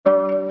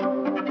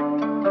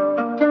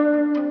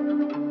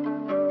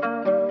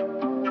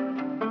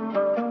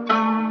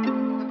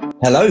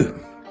Hello,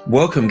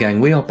 welcome,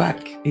 gang. We are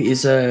back. It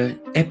is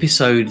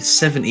episode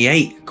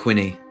 78,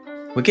 Quinny.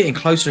 We're getting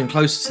closer and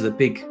closer to the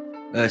big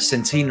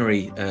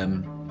centenary,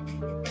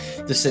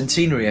 the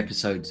centenary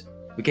episode.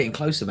 We're getting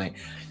closer, mate.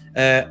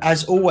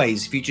 As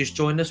always, if you just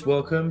joined us,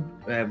 welcome.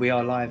 We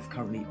are live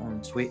currently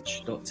on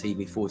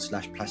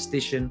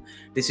twitch.tv/plastician.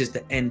 This is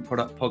the End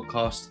Product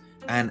Podcast,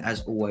 and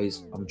as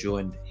always, I'm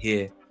joined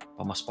here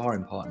by my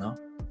sparring partner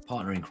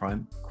in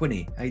crime,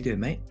 Quinny. How you doing,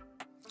 mate?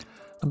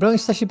 I'm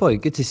brilliant, Stishy boy.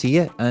 Good to see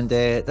you. And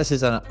this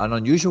is an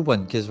unusual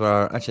one because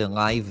we're actually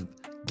live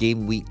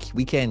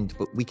weekend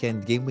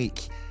game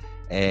week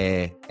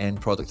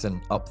end product and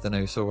up the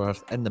now. So we're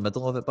in the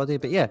middle of it, buddy.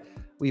 But yeah,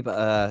 wee bit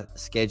of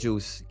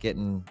schedules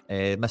getting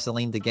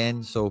misaligned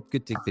again. So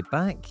good to be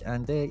back.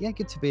 And yeah,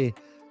 good to be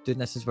doing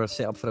this as we're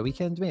set up for a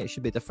weekend, mate. It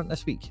should be different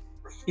this week.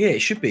 Yeah, it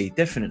should be,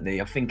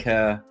 definitely. I think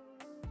I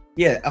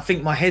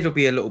think my head will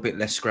be a little bit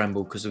less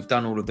scrambled because we've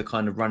done all of the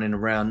kind of running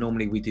around.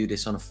 Normally we do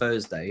this on a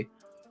Thursday.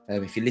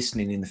 If you're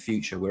listening in the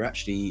future, we're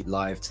actually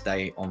live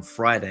today on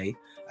Friday,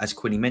 as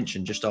Quinny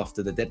mentioned, just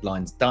after the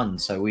deadline's done.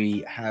 So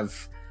we've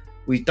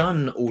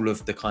done all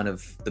of the kind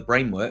of the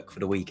brain work for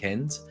the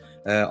weekend.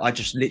 I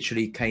just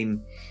literally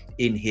came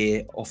in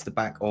here off the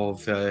back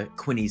of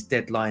Quinny's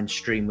deadline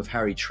stream with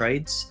Harry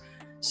Trades.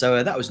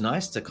 So that was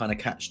nice to kind of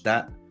catch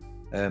that,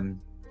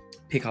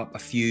 pick up a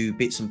few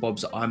bits and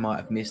bobs that I might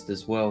have missed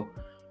as well.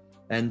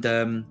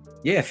 And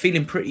yeah,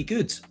 feeling pretty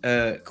good,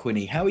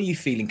 Quinny. How are you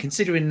feeling?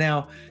 Considering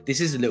now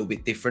this is a little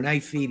bit different. How are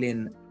you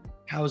feeling?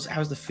 How's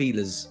the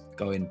feelers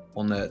going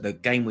on the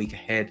game week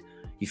ahead?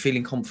 You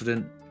feeling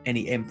confident?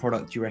 Any end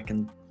product you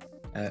reckon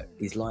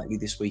is likely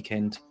this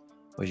weekend?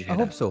 I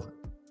hope so.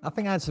 I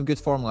think I had some good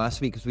form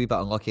last week because we were a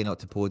bit unlucky not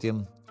to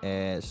podium.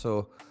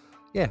 So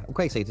yeah, I'm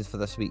quite excited for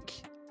this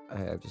week.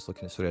 I'm just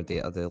looking at Sorare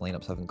data. The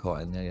lineups haven't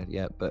caught in there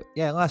yet. But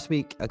yeah, last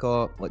week I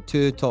got like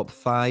 2 top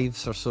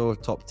 5s or so,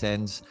 top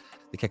 10s.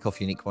 The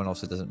kickoff unique one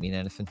also doesn't mean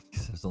anything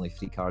because there's only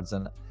 3 cards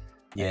in it.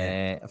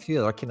 Yeah, a few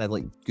other kind of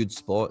like good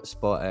spots,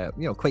 but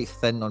quite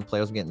thin on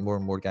players. I'm getting more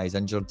and more guys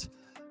injured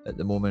at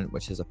the moment,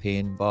 which is a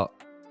pain. But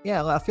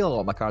yeah, I feel a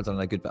lot of my cards are in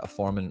a good bit of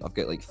form, and I've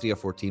got like 3 or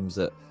 4 teams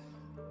that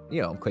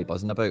I'm quite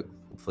buzzing about.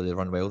 Hopefully they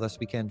run well this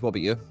weekend. What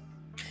about you?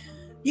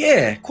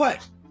 Yeah,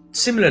 quite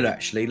similar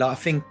actually. Like I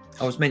think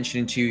I was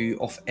mentioning to you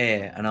off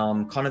air, and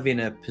I'm kind of in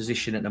a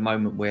position at the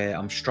moment where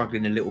I'm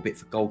struggling a little bit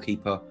for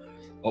goalkeeper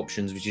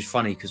options, which is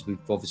funny because we've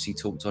obviously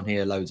talked on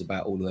here loads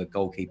about all the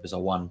goalkeepers I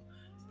won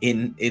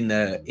in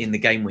the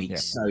game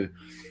weeks. Yeah.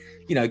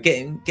 So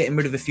getting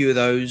rid of a few of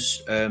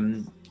those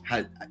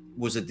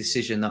was a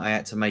decision that I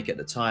had to make at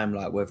the time,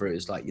 like whether it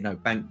was like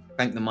bank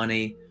the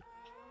money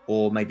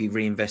or maybe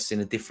reinvest in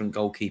a different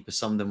goalkeeper.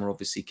 Some of them were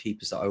obviously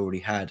keepers that I already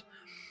had.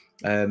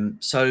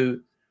 So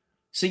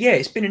yeah,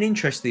 it's been an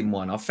interesting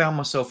one. I found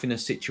myself in a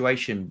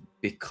situation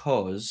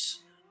because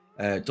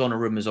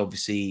Donnarumma's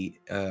obviously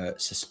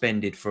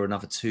suspended for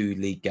another 2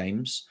 league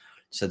games.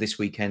 So this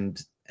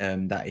weekend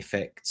that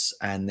affects,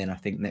 and then I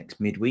think next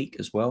midweek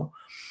as well.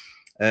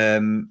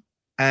 And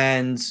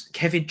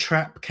Kevin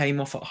Trapp came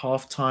off at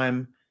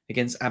half-time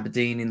against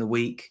Aberdeen in the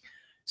week.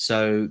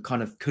 So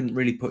kind of couldn't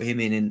really put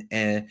him in.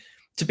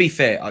 To be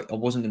fair, I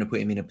wasn't going to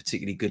put him in a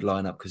particularly good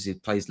lineup because he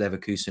plays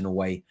Leverkusen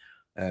away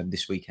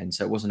this weekend.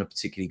 So it wasn't a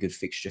particularly good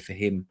fixture for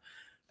him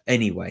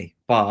anyway.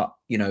 But,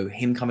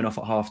 him coming off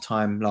at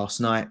half-time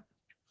last night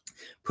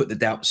put the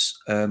doubts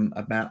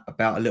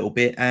about a little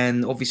bit.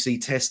 And obviously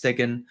Ter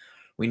Stegen,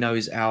 we know,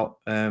 is out,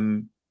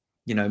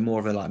 more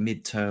of a like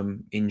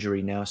mid-term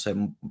injury now. So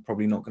I'm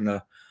probably not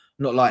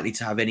likely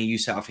to have any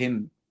use out of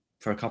him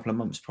for a couple of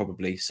months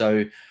probably.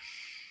 So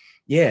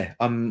yeah,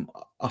 I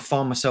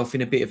find myself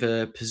in a bit of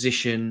a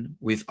position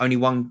with only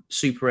one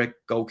super rare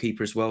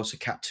goalkeeper as well. So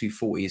cap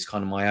 240 is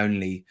kind of my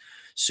only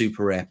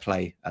super rare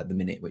play at the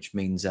minute, which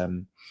means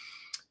I'm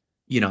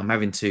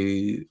having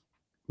to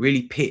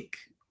really pick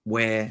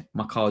where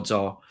my cards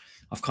are.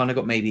 I've kind of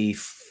got maybe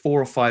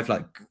 4 or 5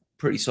 like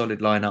pretty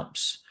solid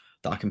lineups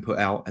that I can put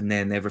out, and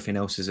then everything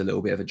else is a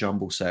little bit of a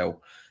jumble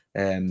sale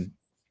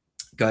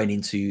going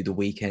into the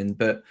weekend.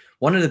 But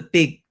one of the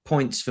big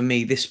points for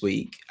me this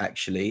week,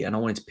 actually, and I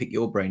wanted to pick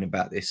your brain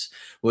about this,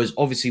 was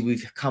obviously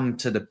we've come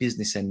to the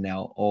business end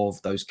now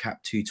of those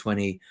cap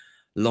 220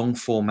 long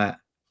format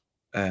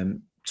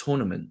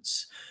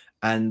tournaments,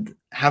 and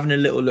having a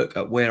little look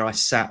at where I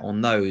sat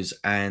on those,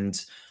 and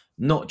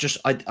not just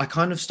I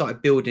kind of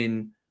started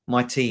building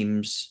my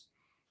teams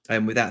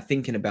without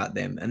thinking about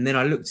them. And then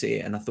I looked at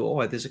it and I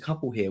thought, there's a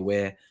couple here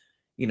where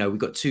we've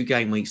got 2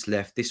 game weeks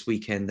left this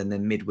weekend and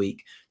then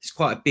midweek. There's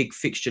quite a big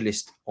fixture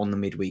list on the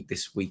midweek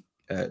this week,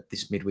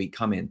 this midweek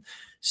coming.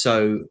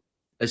 So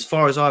as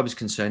far as I was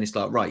concerned, it's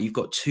like, right, you've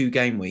got 2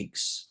 game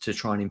weeks to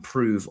try and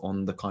improve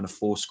on the kind of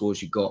 4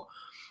 scores you got.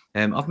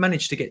 I've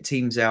managed to get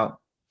teams out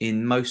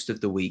in most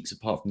of the weeks,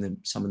 apart from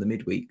some of the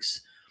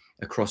midweeks,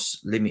 across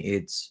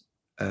limited,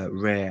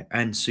 rare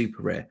and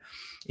super rare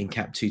in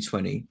cap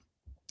 220.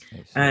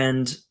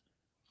 And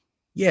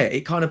yeah,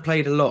 it kind of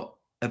played a lot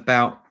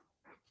about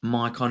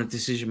my kind of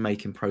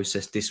decision-making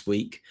process this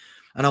week.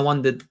 And I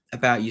wondered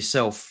about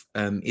yourself.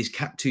 Is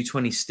Cap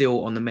 220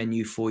 still on the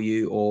menu for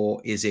you,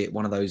 or is it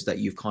one of those that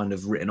you've kind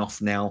of written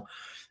off now?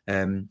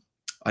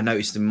 I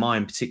noticed in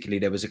mine particularly,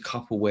 there was a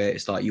couple where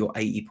it's like you're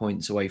 80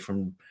 points away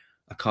from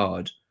a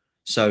card.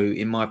 So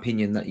in my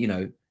opinion,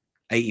 that,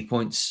 80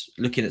 points,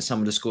 looking at some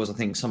of the scores, I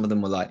think some of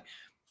them were like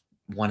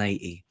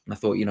 180. And I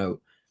thought,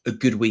 a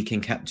good week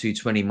in Cap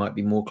 220 might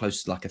be more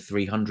close to like a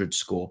 300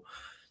 score.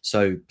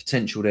 So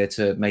potential there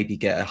to maybe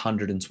get a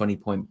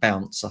 120-point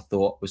bounce, I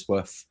thought was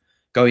worth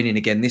going in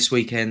again this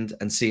weekend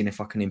and seeing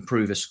if I can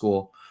improve a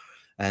score.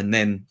 And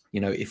then,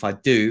 if I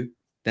do,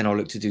 then I'll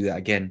look to do that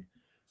again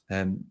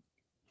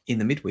in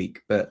the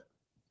midweek. But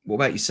what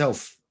about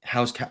yourself?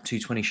 How's Cap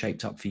 220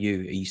 shaped up for you?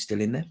 Are you still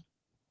in there?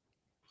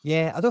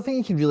 Yeah, I don't think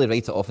you can really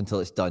write it off until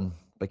it's done,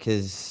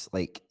 because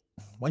like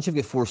once you've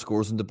got 4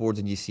 scores on the board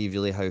and you see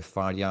really how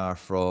far you are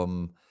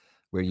from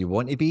where you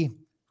want to be,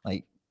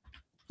 like,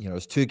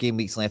 there's 2 game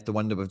weeks left, the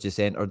one that we've just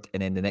entered,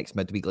 and then the next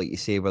midweek, like you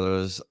say, where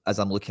there's, as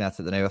I'm looking at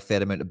it now, a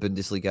fair amount of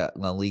Bundesliga,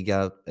 La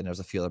Liga, and there's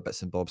a few other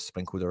bits and bobs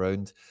sprinkled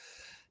around.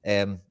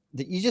 That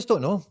you just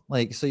don't know.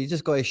 Like, so you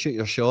just got to shoot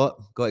your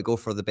shot, got to go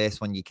for the best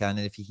one you can,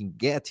 and if you can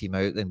get a team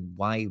out, then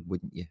why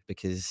wouldn't you?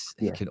 Because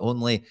Yeah. it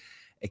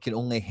can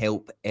only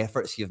help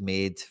efforts you've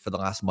made for the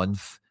last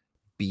month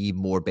be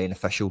more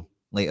beneficial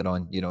later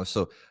on.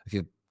 So if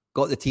you've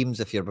got the teams,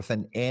 if you're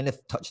within any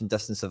touching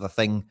distance of a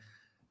thing,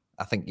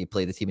 I think you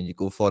play the team and you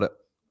go for it.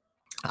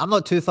 I'm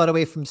not too far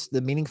away from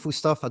the meaningful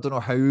stuff. I don't know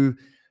how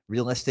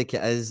realistic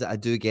it is that I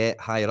do get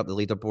higher up the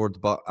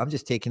leaderboard, but I'm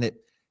just taking it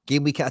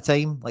game week at a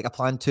time, like I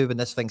planned to when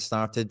this thing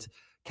started.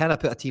 Can I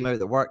put a team out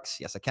that works?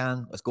 Yes, I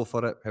can. Let's go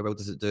for it. How well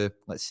does it do?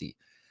 Let's see.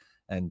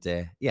 And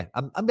yeah,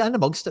 I'm in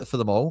amongst it for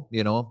them all,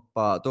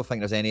 but I don't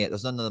think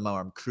there's none of them where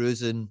I'm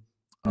cruising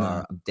or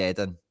No, I'm dead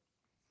in.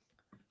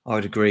 I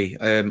would agree.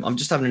 I'm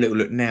just having a little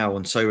look now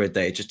on Sorare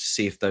data just to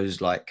see if those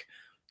like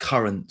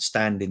current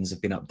standings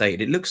have been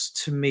updated. It looks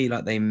to me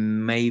like they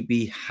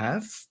maybe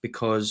have,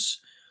 because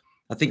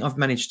I think I've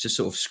managed to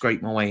sort of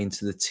scrape my way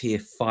into the tier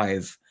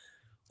 5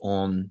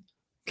 on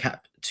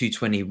Cap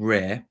 220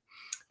 rare.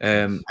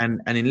 Nice.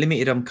 And in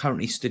limited, I'm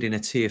currently stood in a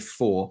tier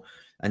 4,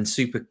 and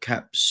Super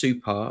Cap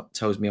Super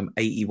tells me I'm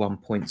 81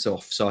 points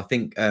off. So I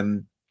think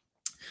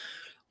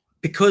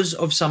because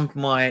of some of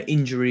my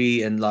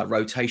injury and like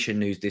rotation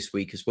news this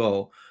week as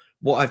well,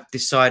 what I've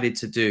decided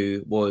to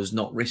do was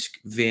not risk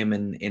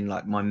Veerman in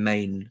like my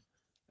main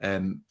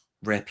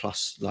rare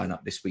plus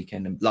lineup this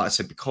weekend. And like I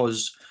said,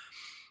 because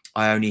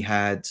I only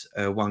had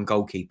one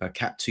goalkeeper,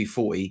 Cap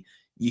 240,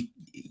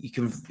 you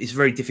can, it's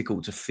very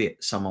difficult to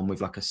fit someone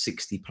with like a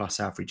 60 plus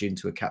average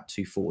into a Cap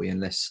 240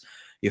 unless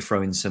you're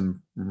throwing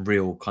some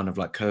real kind of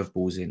like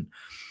curveballs in.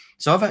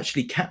 So I've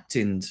actually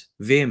captained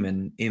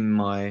Veerman in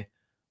my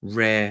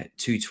rare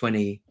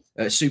 220,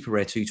 super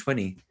rare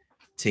 220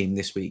 team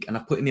this week, and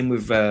I've put him in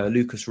with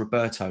Lucas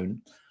Roberto,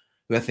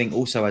 who I think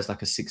also has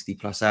like a 60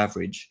 plus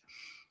average,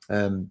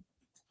 and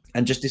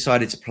just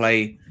decided to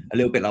play a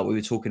little bit like we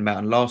were talking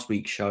about in last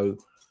week's show.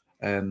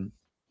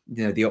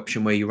 The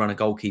option where you run a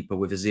goalkeeper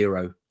with a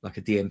 0, like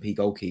a DMP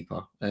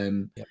goalkeeper.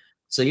 Yep.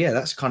 So yeah,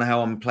 that's kind of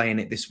how I'm playing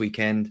it this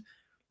weekend.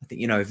 I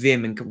think, if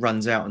Veerman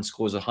runs out and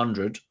scores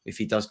 100, if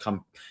he does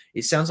come,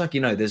 it sounds like,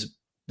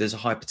 there's a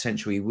high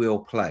potential he will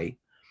play.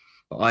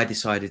 But I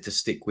decided to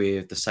stick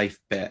with the safe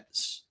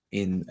bets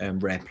in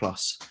Rare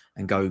Plus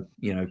and go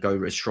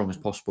as strong as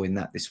possible in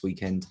that this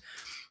weekend,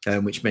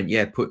 which meant,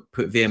 put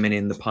Veerman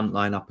in the punt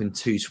line up in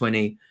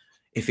 220.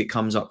 If it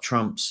comes up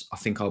trumps, I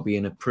think I'll be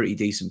in a pretty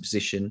decent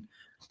position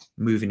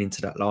moving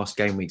into that last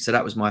game week. So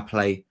that was my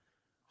play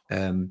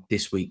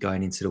this week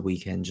going into the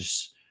weekend,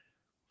 just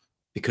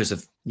because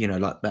of,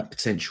 like that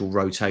potential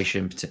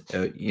rotation.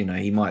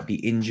 He might be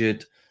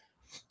injured.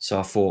 So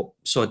I thought,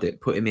 sod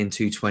it, put him in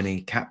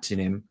 220, captain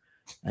him,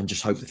 and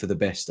just hope for the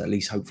best. At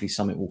least hopefully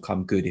something will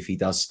come good if he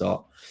does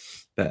start.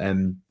 But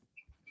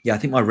I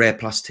think my Rare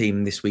Plus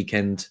team this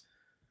weekend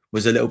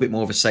was a little bit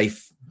more of a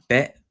safe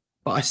bet,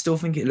 but I still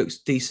think it looks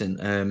decent.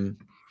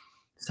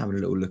 Just having a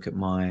little look at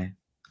my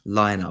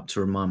lineup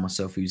to remind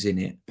myself who's in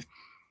it.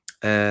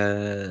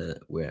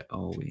 Where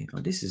are we? Oh,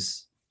 this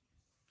is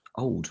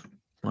old.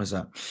 What is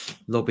that?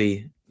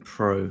 Lobby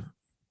Pro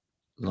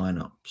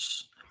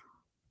lineups.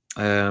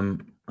 I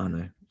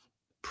know.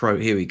 Pro,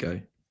 here we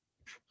go.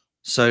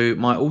 So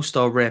my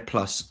All-Star Rare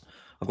Plus,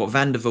 I've got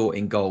Van der Vaart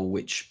in goal,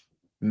 which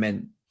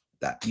meant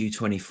that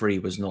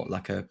U23 was not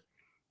like a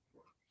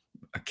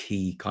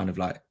key kind of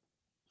like,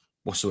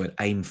 what's the word,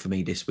 aim for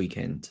me this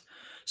weekend.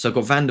 So I've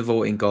got Van der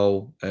Vaart in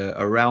goal,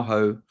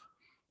 Araujo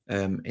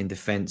in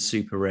defence,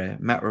 super rare,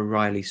 Matt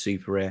O'Reilly,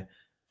 super rare,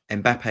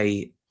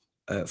 Mbappe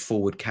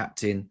forward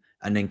captain,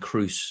 and then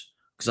Cruz,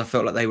 because I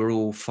felt like they were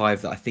all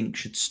 5 that I think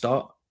should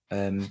start.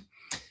 And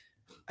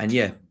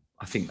yeah,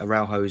 I think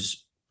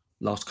Araujo's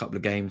last couple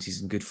of games,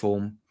 he's in good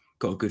form,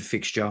 got a good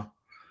fixture.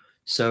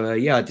 So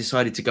I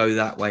decided to go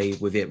that way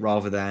with it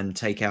rather than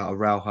take out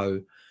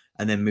Araujo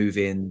and then move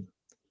in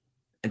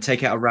and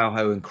take out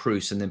Araujo and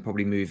Cruz and then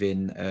probably move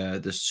in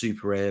the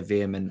super rare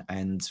Veerman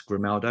and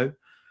Grimaldo.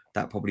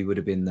 That probably would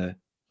have been the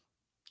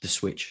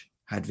switch.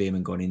 had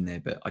Veerman gone in there,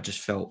 but I just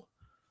felt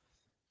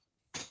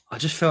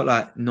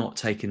like not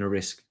taking a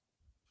risk.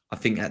 I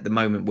think at the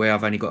moment where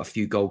I've only got a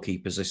few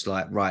goalkeepers, it's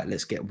like, right,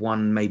 let's get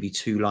one, maybe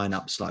two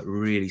lineups like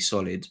really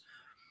solid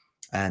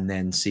and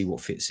then see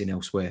what fits in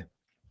elsewhere.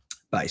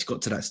 But it's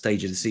got to that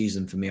stage of the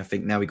season for me. I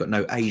think now we've got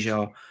no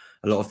Asia.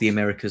 A lot of the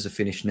Americas are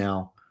finished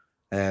now.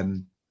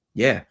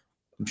 Yeah,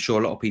 I'm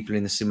sure a lot of people are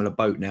in a similar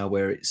boat now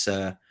where it's,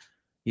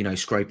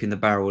 scraping the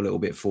barrel a little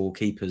bit for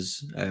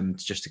keepers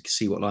just to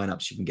see what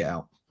lineups you can get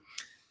out.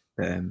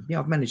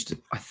 I've managed to,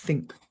 I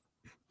think,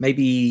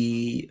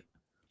 maybe,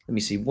 let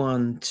me see,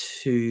 1,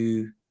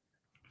 2,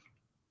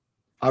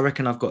 I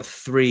reckon I've got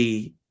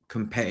 3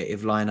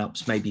 competitive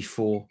lineups, maybe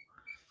 4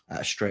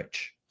 at a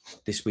stretch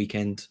this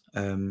weekend,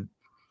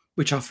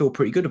 which I feel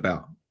pretty good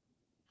about.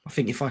 I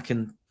think if I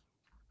can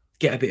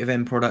get a bit of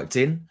end product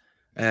in,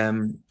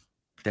 then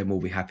we'll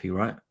be happy,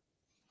 right?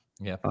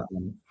 Yeah.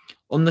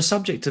 On the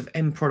subject of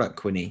end product,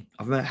 Quinny,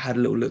 I've had a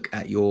little look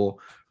at your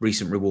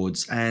recent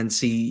rewards and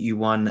see you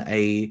won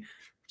a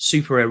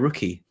super rare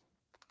rookie.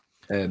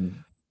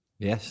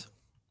 Yes.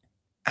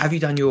 Have you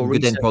done your Good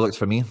research? end products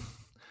for me.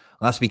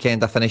 Last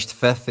weekend, I finished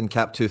 5th in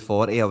Cap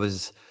 240. I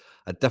was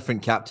a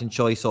different captain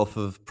choice off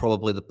of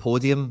probably the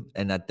podium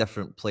and a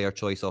different player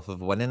choice off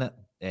of winning it.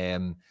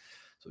 So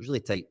it was really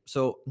tight.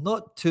 So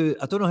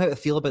I don't know how to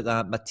feel about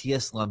that.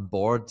 Matthias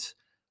Lambord,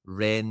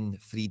 Ren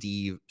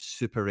 3D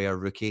super rare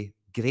rookie.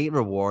 Great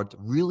reward.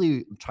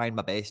 Really trying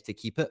my best to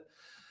keep it.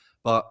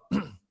 But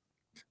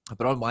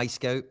on Y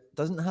Scout,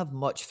 doesn't have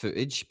much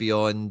footage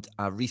beyond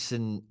a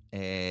recent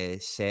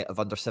set of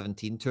under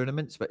 17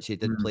 tournaments, which he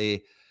did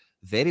play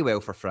very well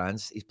for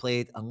France. He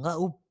played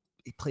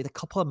a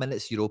couple of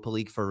minutes Europa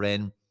League for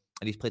Rennes,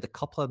 and he's played a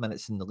couple of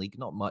minutes in the league,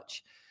 not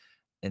much.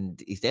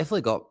 And he's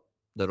definitely got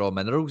the raw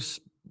minerals,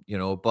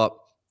 but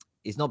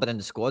he's not been in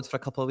the squad for a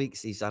couple of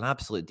weeks. He's an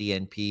absolute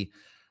DNP.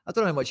 I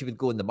don't know how much he would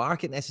go in the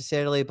market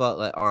necessarily,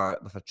 or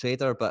with a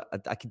trader, but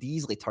I could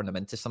easily turn him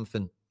into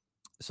something.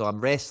 So I'm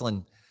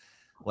wrestling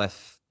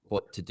with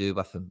what to do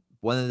with him.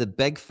 One of the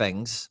big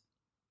things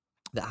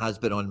that has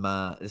been on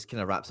this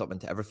kind of wraps up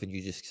into everything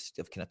you just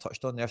have kind of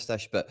touched on there,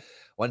 Stish, but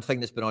one thing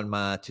that's been on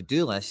my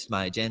to-do list,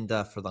 my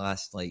agenda for the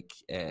last,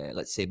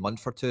 let's say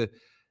month or two,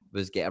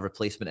 was get a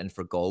replacement in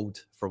for Gold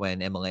for when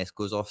MLS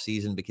goes off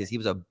season, because he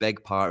was a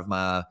big part of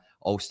my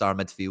all-star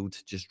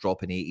midfield, just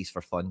dropping 80s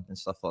for fun and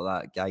stuff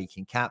like that. Guy you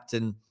can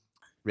captain,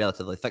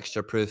 relatively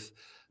fixture-proof,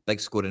 big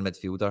scoring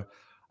midfielder.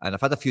 And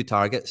I've had a few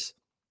targets.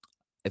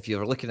 If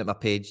you're looking at my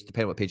page,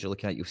 depending on what page you're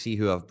looking at, you'll see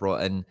who I've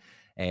brought in.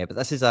 But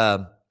this is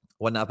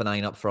one that I've been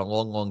eyeing up for a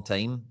long, long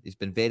time. He's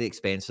been very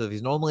expensive.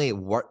 He's normally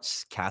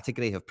Wirt's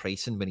category of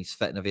pricing when he's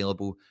fit and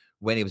available,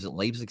 when he was at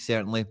Leipzig,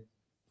 certainly.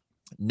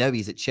 Now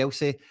he's at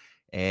Chelsea.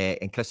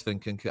 And Christopher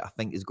Nkunku, I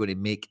think, is going to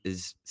make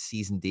his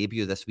season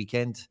debut this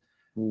weekend.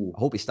 Ooh. I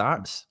hope he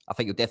starts. I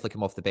think he'll definitely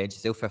come off the bench. He's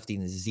still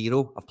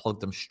 15-0. I've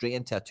plugged him straight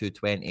into a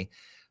 220.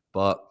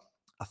 But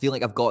I feel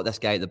like I've got this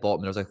guy at the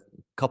bottom. There's a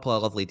couple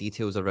of lovely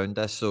details around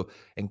this. So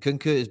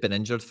Nkunku has been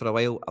injured for a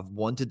while. I've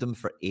wanted him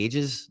for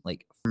ages,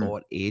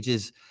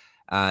 ages.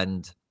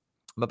 And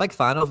I'm a big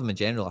fan of him in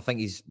general. I think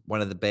he's one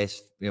of the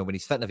best, when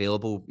he's fit and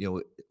available,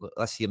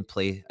 let's see him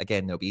play.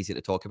 Again, it'll be easy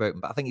to talk about him,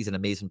 but I think he's an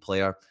amazing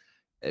player.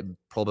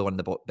 Probably one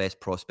of the best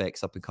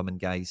prospects, up and coming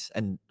guys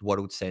in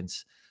world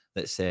sense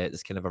that's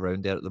kind of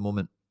around there at the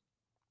moment.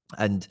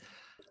 And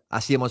I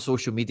see him on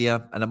social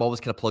media, and I'm always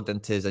kind of plugged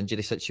into his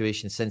injury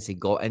situation since he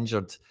got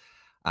injured.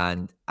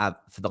 And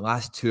for the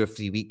last 2 or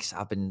 3 weeks,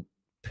 I've been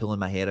pulling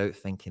my hair out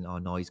thinking, oh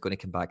no, he's going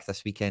to come back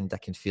this weekend. I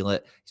can feel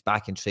it. He's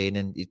back in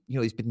training.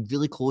 He's been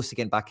really close to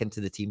getting back into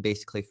the team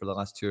basically for the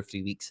last 2 or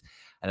 3 weeks.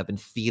 And I've been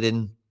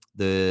fearing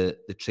the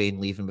train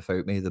leaving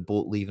without me, the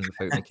boat leaving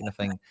without me kind of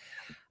thing.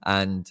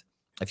 And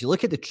if you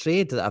look at the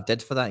trade that I've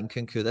did for that in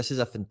Nkunku, this is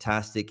a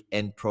fantastic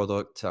end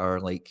product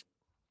or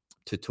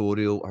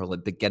tutorial or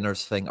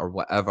beginners thing or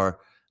whatever,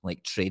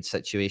 trade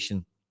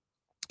situation.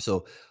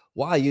 So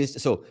what I used,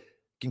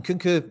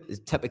 Nkunku is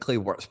typically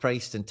works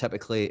priced, and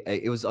typically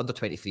it was under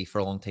 23 for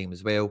a long time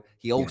as well.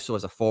 He also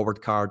has a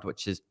forward card,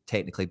 which is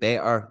technically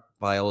better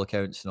by all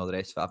accounts, and all the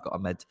rest of it. I've got a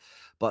mid,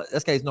 but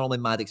this guy's normally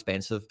mad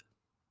expensive.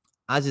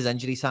 As his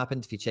injuries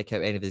happened, if you check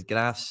out any of his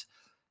graphs,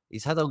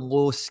 he's had a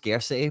low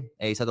scarcity.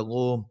 He's had a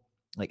low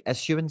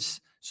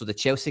issuance. So the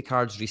Chelsea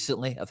cards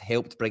recently have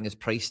helped bring his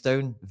price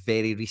down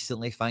very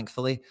recently,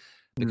 thankfully,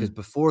 because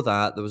before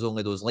that, there was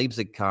only those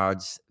Leipzig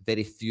cards.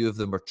 Very few of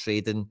them were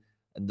trading,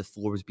 and the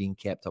floor was being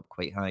kept up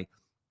quite high.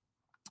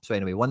 So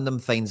anyway, one of them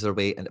finds their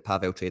way into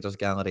Pavel Traders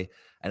Gallery,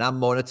 and I'm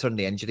monitoring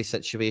the injury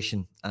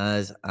situation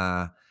as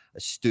a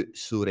astute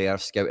Sorare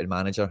scouting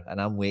manager, and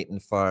I'm waiting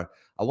for,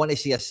 I want to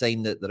see a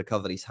sign that the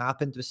recovery's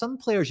happened. With some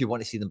players, you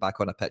want to see them back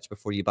on a pitch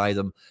before you buy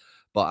them,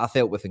 but I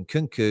felt with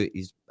Nkunku,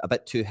 he's a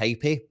bit too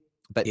hypey,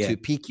 a bit too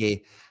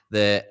peaky.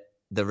 The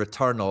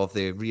return of,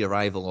 the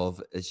re-arrival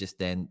of, is just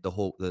then the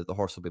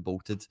horse will be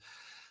bolted.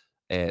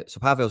 So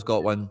Pavel's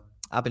got one.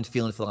 I've been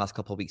feeling for the last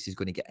couple of weeks he's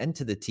going to get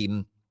into the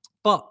team,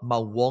 but my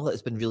wallet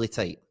has been really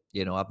tight.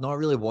 You know, I've not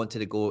really wanted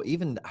to go,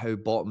 even how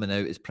bottoming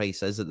out his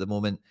price is at the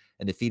moment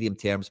in Ethereum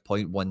terms,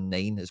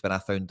 0.19 is when I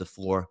found the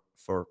floor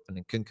for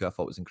an Nkunku. I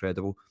thought was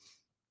incredible.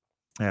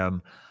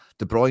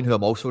 De Bruyne, who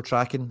I'm also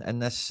tracking in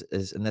this,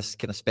 is in this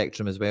kind of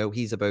spectrum as well.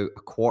 He's about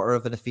a quarter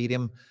of an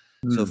Ethereum.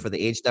 So for the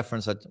age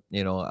difference,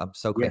 I'm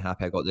still quite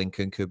happy I got the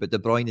Nkunku, but De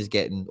Bruyne is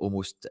getting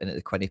almost in at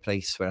the Quinny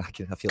price where I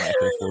feel like I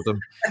can afford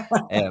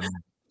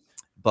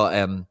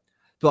him.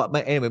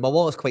 Anyway, my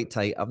wallet's quite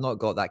tight. I've not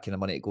got that kind of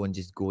money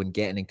to go and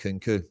get an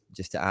Nkunku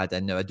just to add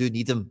in. Now I do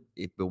need him.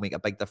 It will make a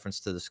big difference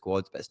to the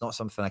squad, but it's not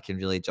something I can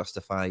really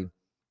justify,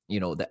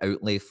 the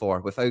outlay for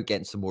without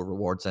getting some more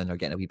rewards in or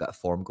getting a wee bit of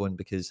form going,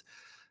 because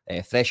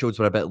thresholds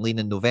were a bit lean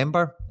in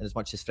November, and as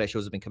much as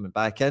thresholds have been coming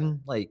back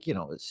in,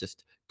 it's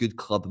just good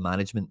club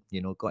management.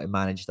 Got to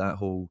manage that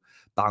whole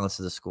balance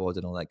of the squad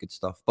and all that good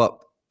stuff. But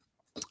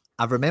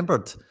I've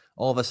remembered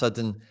all of a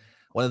sudden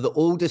one of the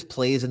oldest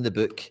plays in the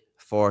book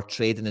for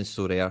trading in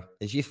Sorare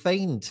is you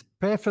find,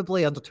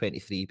 preferably under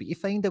 23, but you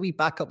find a wee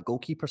backup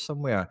goalkeeper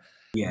somewhere.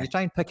 Yeah. And you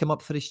try and pick him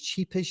up for as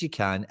cheap as you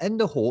can in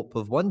the hope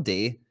of one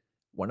day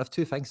one of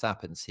two things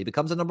happens. He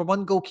becomes a number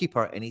one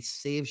goalkeeper and he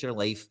saves your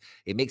life.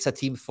 He makes a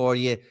team for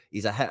you.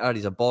 He's a hitter.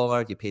 He's a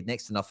baller. You paid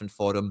next to nothing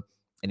for him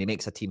and he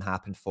makes a team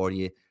happen for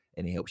you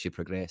and he helps you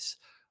progress.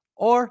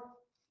 Or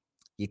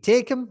you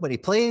take him when he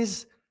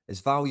plays,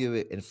 his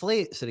value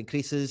inflates and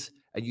increases,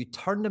 and you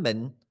turn him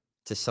in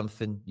to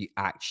something you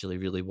actually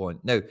really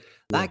want. Now,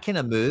 that kind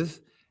of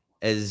move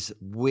is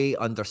way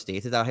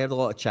understated. I heard a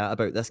lot of chat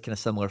about this kind of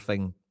similar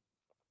thing.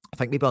 I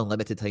think maybe on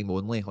limited time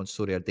only on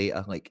Sorare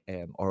Data,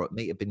 or it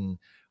might have been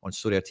on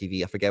Sorare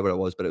TV. I forget where it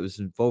was, but it was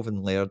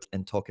involving Laird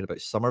and talking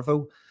about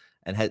Somerville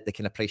and how the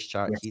kind of price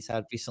chart he's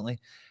had recently.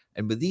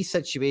 And with these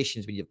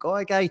situations, when you've got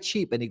a guy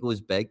cheap and he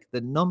goes big,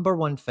 the number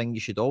one thing you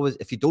should always,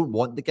 if you don't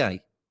want the guy,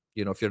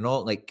 if you're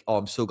not like, oh,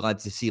 I'm so glad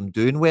to see him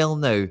doing well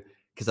now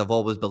because I've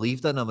always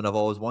believed in him and I've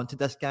always wanted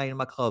this guy in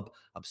my club.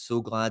 I'm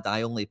so glad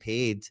I only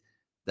paid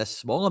this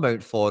small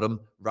amount for him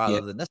rather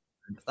than this.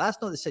 If that's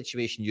not the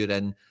situation you're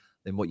in,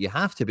 then what you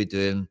have to be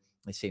doing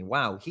is saying,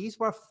 wow, he's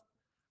worth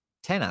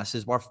 10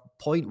 is worth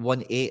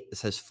 0.18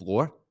 as his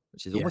floor,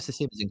 which is almost the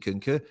same as in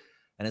Nkunku.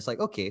 And it's like,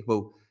 okay,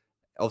 well,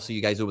 obviously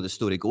you guys know where the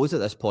story goes at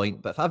this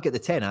point, but if I've got the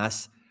 10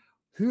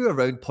 who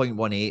around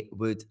 0.18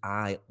 would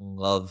I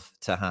love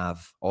to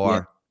have?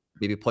 Or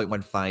maybe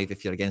 0.15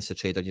 if you're against the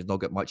trade and you've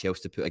not got much else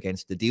to put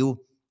against the deal,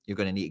 you're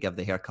going to need to give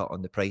the haircut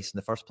on the price in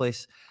the first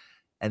place.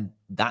 And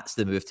that's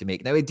the move to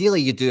make. Now,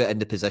 ideally, you do it in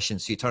the position.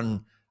 So you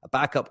turn a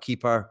backup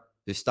keeper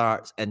who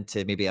starts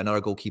into maybe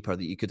another goalkeeper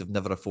that you could have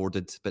never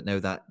afforded, but now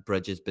that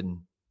bridge has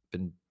been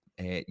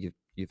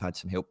you've had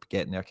some help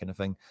getting there, kind of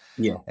thing.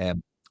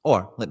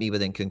 Or let me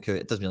with Nkunku,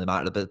 it doesn't really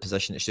matter the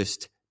position. It's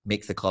just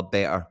make the club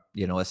better.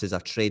 This is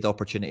a trade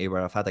opportunity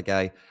where I've had a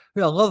guy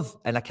who I love,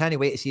 and I can't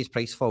wait to see his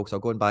price fall. So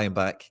I'll go and buy him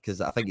back because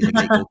I think he's a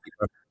great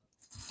goalkeeper.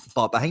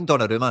 But behind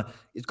Donnarumma,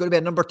 he's going to be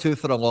a number 2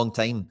 for a long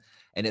time.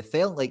 And it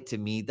felt like to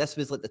me, this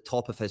was like the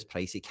top of his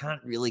price. He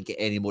can't really get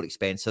any more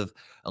expensive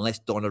unless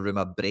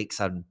Donnarumma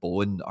breaks a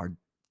bone or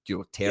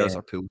tears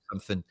or pulls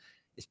something.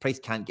 His price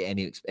can't get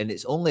any, and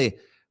it's only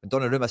when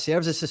Donnarumma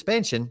serves his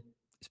suspension,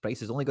 his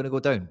price is only going to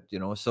go down.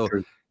 So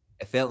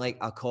it felt like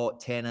I caught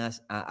tennis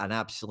at an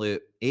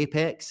absolute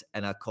apex,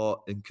 and I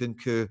caught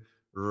Nkunku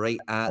right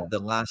at the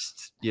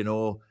last,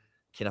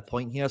 kind of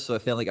point here. So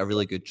it felt like a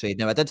really good trade.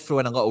 Now I did throw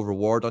in a little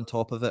reward on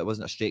top of it. It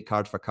wasn't a straight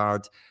card for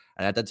card.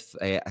 And I did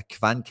a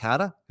Kvan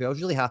Kara, who I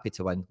was really happy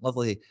to win.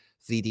 Lovely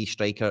 3D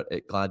striker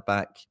at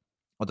Gladbach,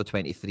 under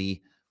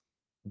 23.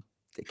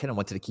 I kind of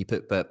wanted to keep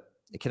it, but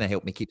it kind of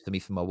helped me keep the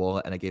ETH in my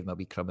wallet, and I gave him a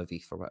wee crumb of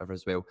ETH for whatever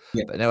as well.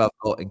 But now I've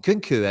got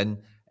Nkunku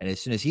in, and as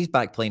soon as he's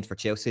back playing for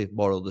Chelsea,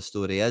 moral of the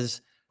story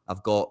is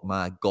I've got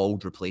my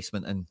gold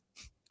replacement in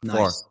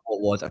for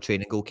what was a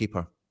training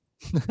goalkeeper.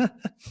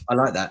 I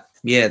like that.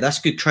 Yeah, that's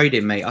good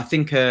trading, mate. I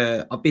think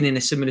I've been in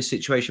a similar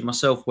situation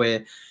myself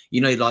where,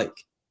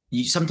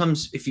 you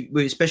sometimes,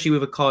 especially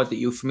with a card that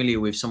you're familiar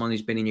with, someone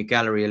who's been in your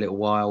gallery a little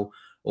while,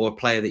 or a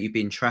player that you've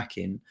been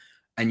tracking,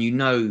 and you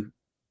know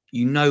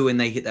when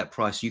they hit that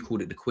price. You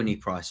called it the Quinny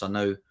price. I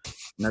know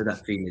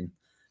that feeling.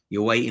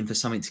 You're waiting for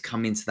something to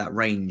come into that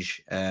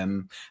range.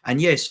 And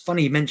it's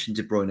funny you mentioned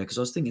De Bruyne, because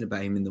I was thinking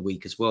about him in the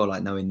week as well,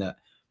 like knowing that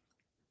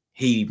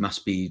he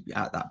must be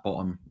at that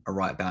bottom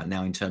right about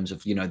now in terms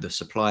of, the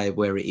supply,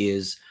 where it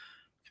is,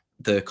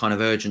 the kind of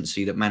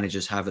urgency that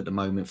managers have at the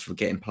moment for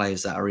getting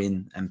players that are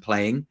in and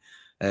playing.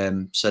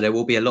 So there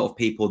will be a lot of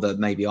people that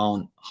maybe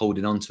aren't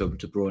holding on to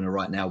De Bruyne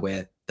right now,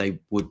 where they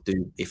would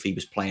do if he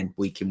was playing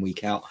week in,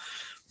 week out.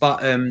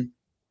 But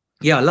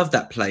I love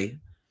that play.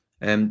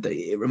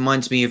 It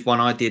reminds me of one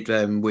I did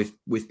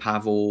with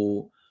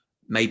Pavel.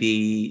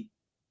 Maybe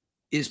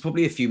it's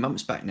probably a few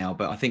months back now,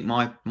 but I think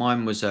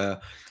mine was I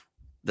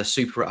had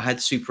Super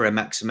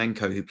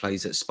Maximenko, who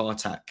plays at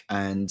Spartak,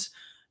 and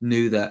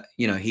knew that,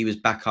 he was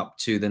back up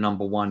to the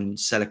number one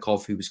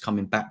Selikov, who was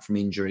coming back from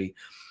injury,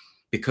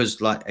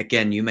 because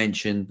again, you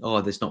mentioned,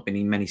 there's not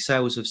been many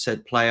sales of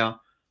said player.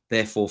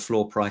 Therefore,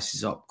 floor price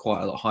is up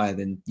quite a lot higher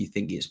than you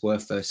think it's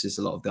worth versus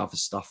a lot of the other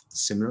stuff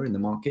similar in the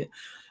market.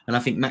 And I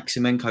think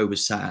Maximenko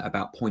was sat at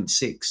about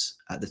 0.6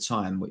 at the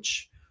time,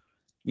 which,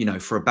 you know,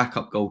 for a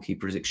backup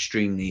goalkeeper is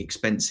extremely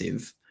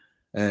expensive.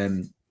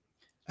 And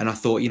I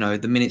thought, you know,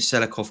 the minute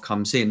Selikov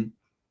comes in,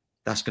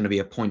 that's going to be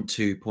a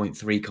 0.2,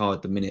 0.3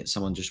 card the minute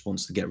someone just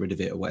wants to get rid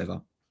of it or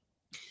whatever.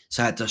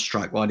 So I had to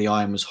strike while the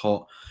iron was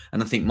hot.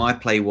 And I think my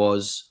play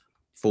was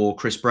for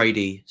Chris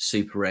Brady,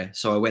 super rare.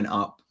 So I went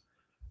up,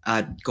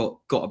 I'd got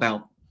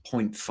about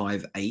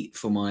 0.58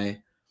 for my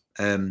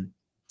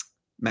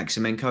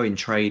Maximenko in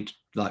trade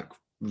like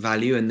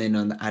value, and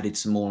then added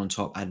some more on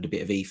top, added a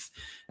bit of ETH.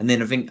 And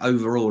then I think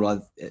overall I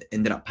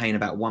ended up paying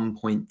about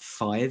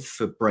 1.5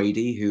 for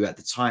Brady, who at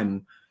the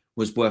time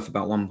was worth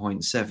about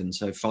 1.7.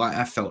 So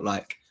I felt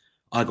like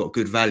I got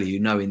good value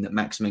knowing that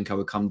Maximenko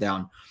would come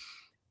down.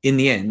 In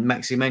the end,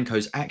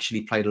 Maximenko's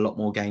actually played a lot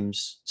more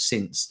games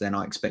since than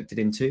I expected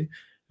him to.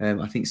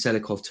 I think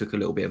Selikov took a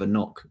little bit of a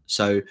knock,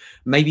 so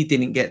maybe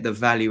didn't get the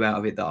value out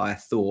of it that I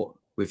thought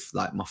with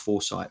like my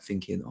foresight,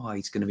 thinking, oh,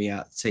 he's going to be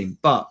out of the team.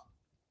 But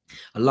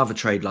I love a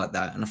trade like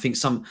that, and I think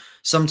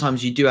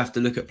sometimes you do have to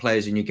look at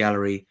players in your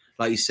gallery,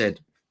 like you said,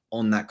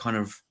 on that kind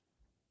of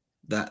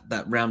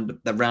that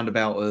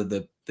roundabout or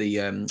the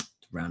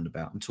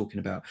roundabout. I'm talking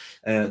about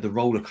the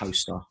roller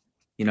coaster.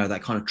 You know,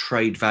 that kind of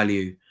trade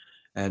value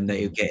that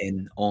you're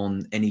getting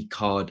on any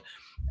card.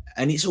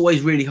 And it's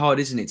always really hard,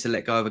 isn't it, to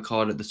let go of a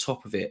card at the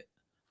top of it.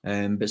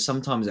 But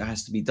sometimes it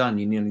has to be done.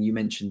 You know, you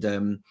mentioned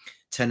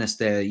tennis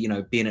there, you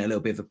know, being at a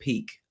little bit of a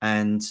peak.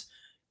 And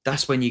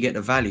that's when you get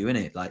the value in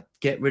it. Like,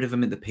 get rid of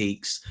them at the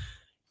peaks.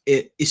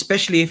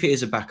 Especially if it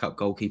is a backup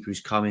goalkeeper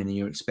who's come in and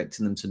you're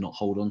expecting them to not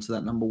hold on to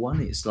that number one.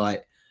 It's like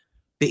a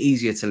bit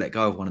easier to let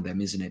go of one of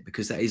them, isn't it?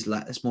 Because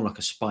that's more like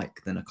a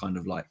spike than a kind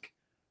of like.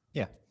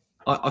 Yeah.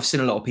 I've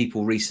seen a lot of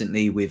people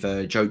recently with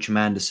Joachim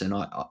Anderson.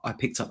 I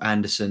picked up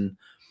Anderson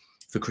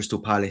for Crystal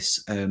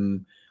Palace.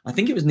 I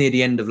think it was near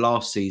the end of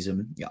last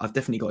season. Yeah, I've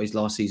definitely got his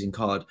last season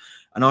card.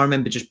 And I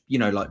remember just, you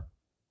know, like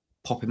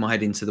popping my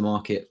head into the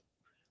market.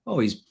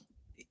 Oh,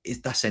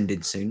 that's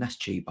ending soon. That's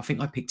cheap. I think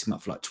I picked him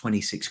up for like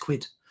 26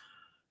 quid.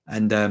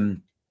 And,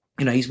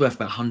 you know, he's worth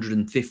about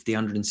 150,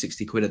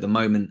 160 quid at the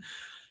moment.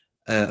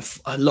 A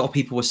lot of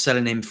people were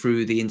selling him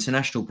through the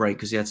international break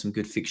because he had some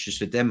good fixtures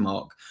for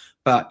Denmark.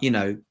 But, you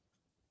know,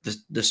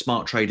 the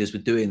smart traders were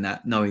doing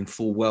that, knowing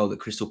full well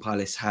that Crystal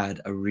Palace had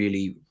a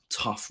really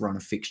tough run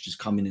of fixtures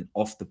coming in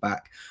off the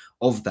back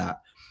of that.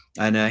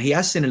 And he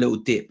has seen a little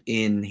dip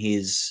in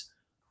his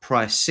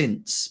price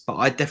since, but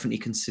I definitely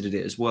considered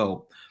it as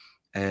well.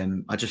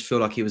 I just feel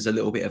like he was a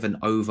little bit of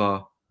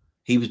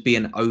he was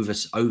being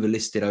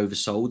overlisted,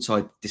 oversold. So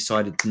I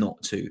decided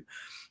not to.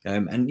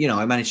 And, you know,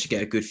 I managed to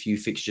get a good few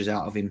fixtures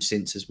out of him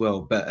since as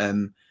well. But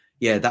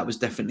yeah, that was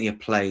definitely a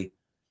play.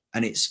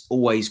 And it's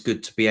always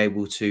good to be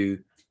able to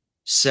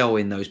sell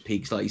in those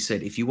peaks. Like you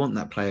said, if you want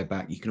that player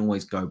back, you can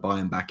always go buy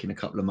him back in a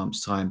couple of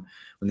months' time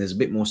when there's a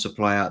bit more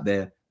supply out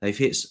there. They've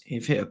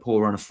hit a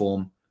poor run of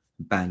form,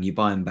 bang, you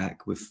buy him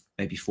back with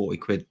maybe 40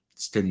 quid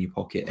still in your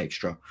pocket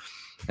extra.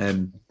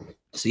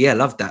 So yeah,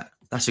 love that.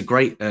 That's a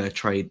great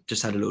trade.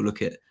 Just had a little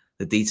look at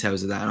the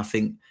details of that. And I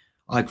think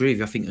I agree with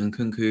you. I think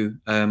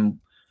Nkunku,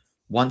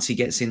 once he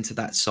gets into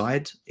that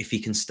side, if he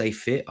can stay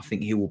fit, I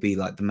think he will be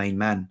like the main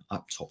man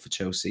up top for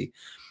Chelsea.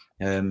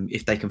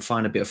 If they can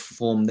find a bit of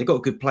form, they've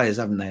got good players,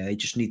 haven't they? They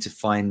just need to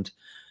find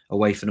a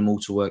way for them all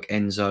to work.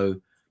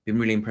 Enzo, been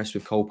really impressed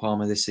with Cole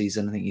Palmer this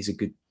season. I think he's a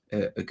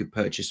good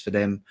purchase for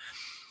them.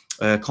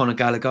 Conor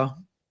Gallagher,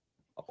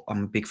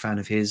 I'm a big fan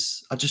of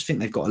his. I just think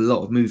they've got a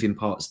lot of moving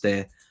parts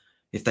there.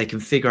 If they can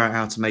figure out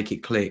how to make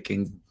it click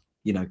and,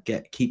 you know,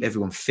 keep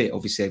everyone fit.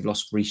 Obviously, they've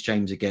lost Reece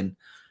James again,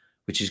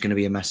 which is going to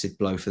be a massive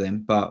blow for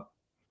them. But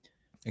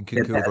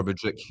Nkunku over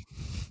Mudryk.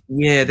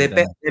 Yeah,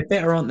 they're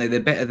better, aren't they?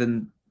 They're better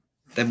than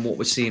what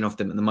we're seeing of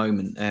them at the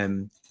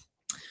moment.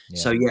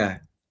 So yeah,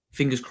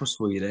 fingers crossed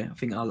for you there. I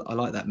think I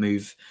like that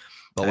move.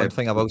 But one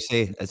thing I will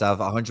say is I've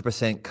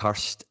 100%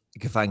 cursed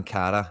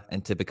Gavankara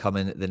into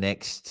becoming the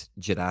next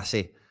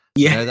Girassi.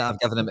 So now that I've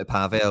given him to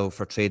Pavel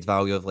for trade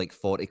value of like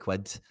 40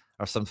 quid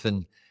or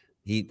something,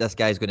 this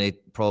guy's going to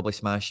probably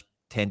smash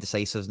 10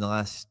 decisives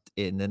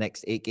in the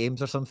next 8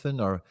 games or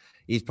something, or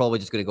he's probably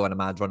just going to go on a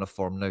mad run of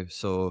form now.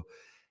 So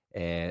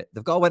they've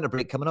got a winter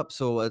break coming up,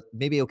 so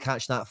maybe he'll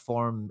catch that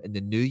form in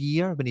the new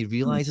year when he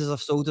realizes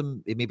I've sold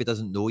him. He maybe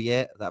doesn't know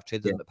yet that I've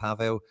traded him at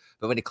Pavel,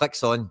 but when he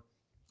clicks on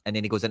and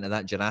then he goes into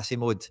that Girassi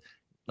mode,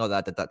 not that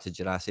I did that to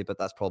Girassi, but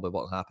that's probably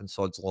what will happen,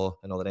 Sod's Law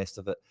and all the rest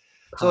of it.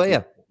 So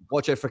yeah,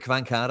 watch out for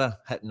Kavankara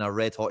hitting a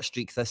red hot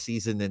streak this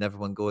season and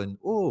everyone going,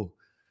 oh,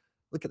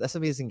 look at this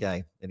amazing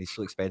guy. And he's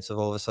so expensive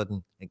all of a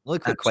sudden. Like,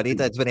 look what Quinny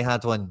did when he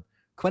had one.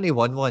 Quinny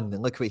won one,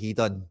 and look what he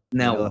done.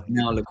 Now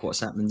look what's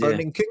happened. For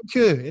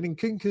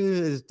Nkunku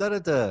is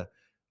da-da-da.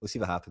 We'll see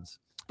what happens.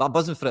 But I'm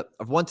buzzing for it.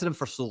 I've wanted him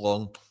for so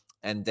long.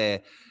 And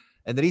the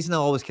reason I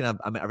always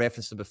I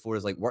referenced him before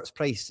is like works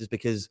price is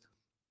because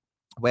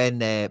when,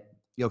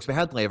 because we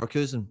had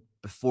Leverkusen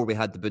before we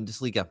had the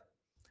Bundesliga.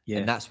 Yeah.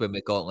 And that's when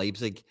we got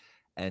Leipzig.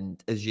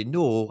 And as you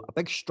know, a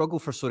big struggle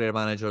for Sorare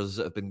managers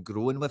that have been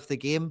growing with the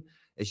game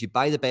is you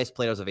buy the best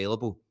players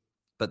available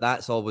but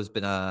that's always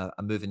been a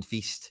moving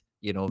feast,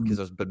 you know, because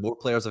there's been more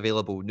players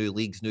available, new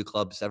leagues, new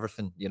clubs,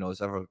 everything, you know, is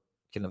ever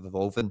kind of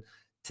evolving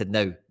to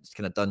now. It's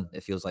kind of done,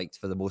 it feels like,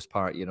 for the most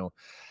part, you know,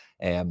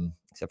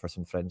 except for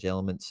some fringe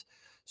elements.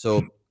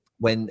 So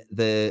when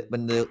the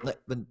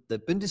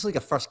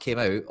Bundesliga first came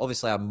out,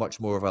 obviously I'm much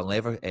more of a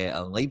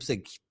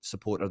Leipzig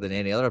supporter than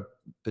any other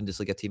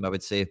Bundesliga team, I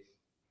would say.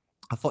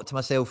 I thought to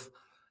myself,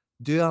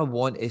 do I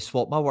want to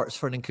swap my Wirtz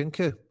for an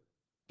Nkunku?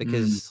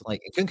 Because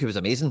like Nkunku was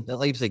amazing at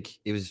Leipzig.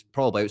 He was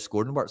probably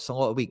outscoring Wirtz a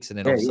lot of weeks, and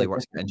then obviously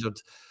Wirtz got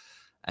injured.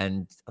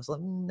 And I was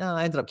like, no,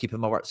 I ended up keeping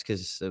my Wirtz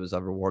because it was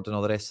a reward and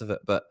all the rest of it.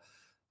 But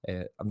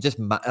I'm just,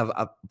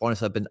 I've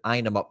honestly, I've been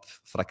eyeing him up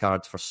for a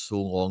card for so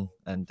long,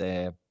 and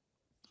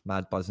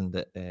mad buzzing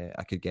that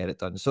I could get it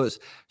done. So it's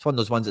one of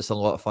those ones that's a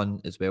lot of fun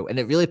as well, and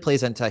it really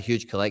plays into a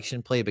huge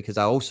collection play because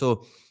I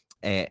also.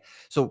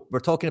 So we're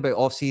talking about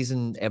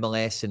off-season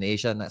MLS in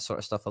Asia and that sort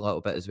of stuff a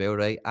little bit as well,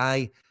 right?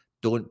 I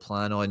don't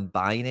plan on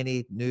buying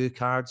any new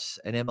cards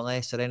in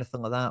MLS or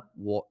anything like that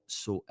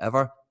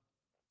whatsoever.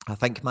 I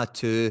think my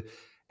 2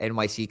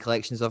 NYC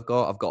collections I've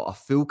got a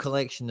full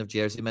collection of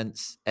jersey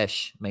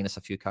mints-ish, minus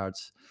a few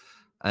cards.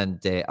 And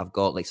I've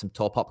got like some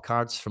top-up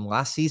cards from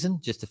last season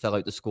just to fill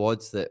out the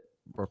squads that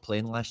were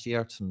playing last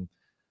year, some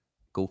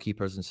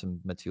goalkeepers and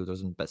some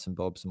midfielders and bits and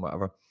bobs and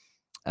whatever.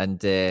 And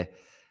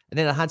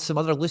then I had some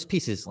other loose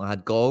pieces. I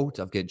had Gold,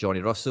 I've got Johnny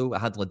Russell, I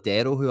had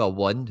Ladero, who I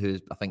won, who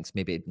I think's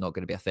maybe not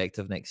going to be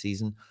effective next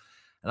season.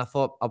 And I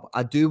thought,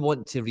 I do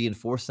want to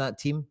reinforce that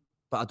team,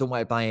 but I don't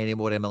want to buy any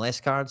more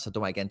MLS cards. I don't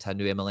want to get into a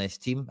new MLS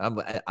team.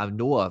 I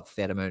know a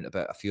fair amount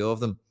about a few of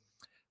them.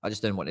 I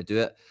just didn't want to do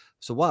it.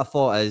 So what I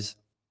thought is,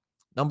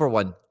 number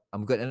one,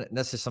 I'm going to, and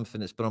this is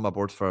something that's been on my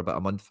board for about a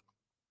month.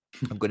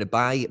 I'm going to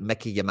buy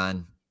Mickey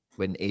Yaman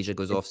when Asia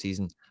goes off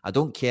season. I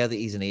don't care that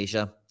he's in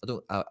Asia.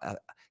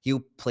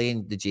 He'll play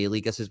in the J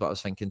League. This is what I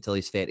was thinking until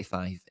he's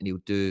 35, and he'll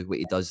do what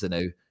he does now.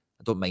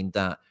 I don't mind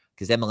that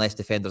because MLS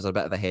defenders are a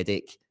bit of a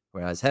headache,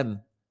 whereas him,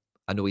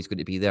 I know he's going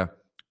to be there.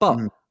 But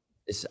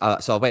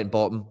so I went and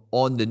bought him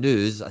on the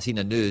news. I seen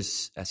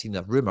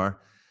a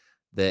rumor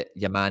that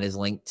Yaman is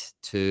linked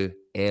to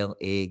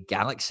LA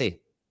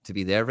Galaxy to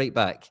be their right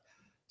back.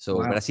 So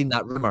when I seen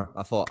that rumor,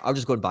 I thought I'll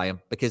just go and buy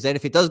him because then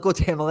if he does go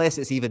to MLS,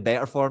 it's even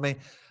better for me.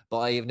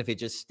 But even if he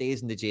just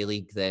stays in the J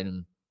League,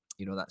 then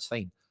that's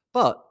fine.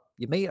 But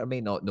you may or may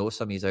not know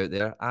some of these out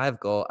there. I've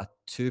got a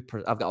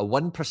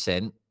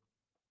 1%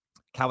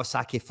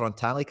 Kawasaki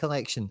Frontale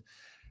collection,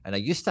 and I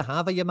used to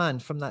have a Yaman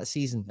from that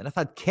season. And if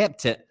I'd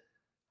kept it,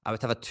 I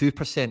would have a 2%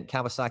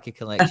 Kawasaki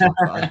collection.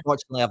 But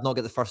unfortunately, I've not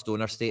got the first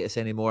owner status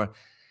anymore.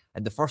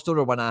 And the first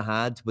owner one I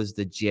had was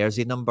the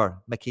jersey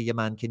number, Mickey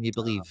Yaman. Can you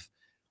believe?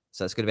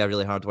 So it's going to be a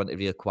really hard one to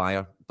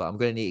reacquire, but I'm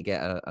going to need to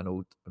get an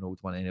old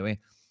one anyway.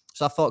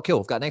 So I thought,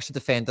 cool, I've got an extra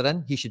defender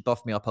in. He should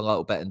buff me up a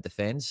little bit in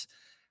defense.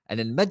 And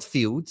in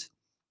midfield,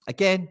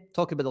 again,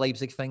 talking about the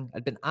Leipzig thing,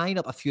 I'd been eyeing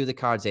up a few of the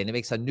cards anyway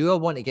because I knew I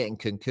wanted to get in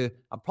Nkunku.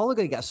 I'm probably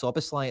going to get a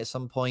Soboslai at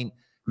some point.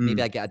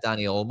 Maybe I get a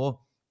Danny Olmo.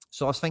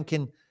 So I was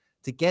thinking,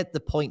 to get the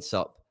points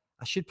up,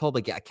 I should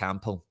probably get a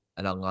Campbell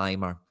and a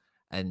Limer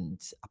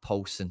and a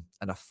Paulson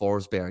and a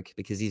Forsberg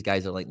because these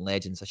guys are like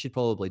legends. I should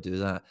probably do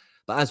that.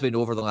 But as we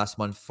know over the last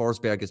month,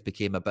 Forsberg has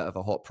become a bit of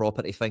a hot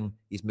property thing.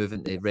 He's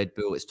moving to Red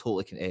Bull. It's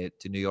totally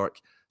to New York.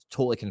 It's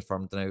totally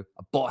confirmed now.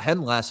 I bought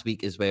him last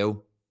week as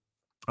well.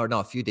 Or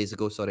no, a few days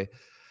ago, sorry,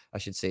 I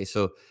should say.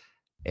 So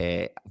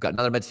I've got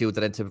another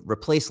midfielder in to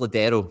replace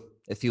Ladero.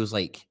 It feels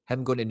like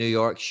him going to New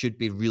York should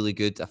be really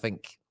good. I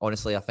think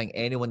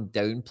anyone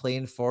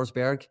downplaying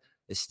Forsberg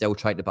is still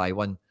trying to buy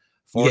one.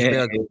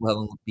 Forsberg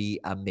will be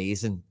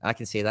amazing. I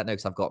can say that now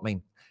because I've got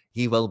mine.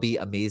 He will be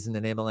amazing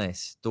in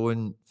MLS.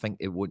 Don't think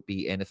it won't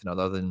be anything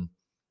other than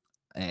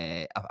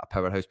a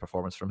powerhouse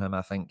performance from him,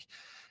 I think.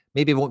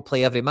 Maybe he won't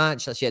play every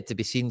match. That's yet to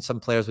be seen. Some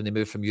players, when they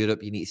move from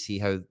Europe, you need to see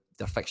how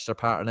their fixture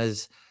pattern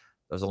is.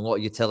 There's a lot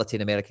of utility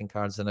in American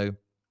cards now.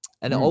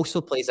 And it also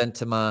plays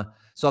into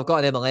so I've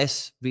got an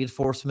MLS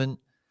reinforcement.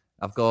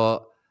 I've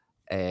got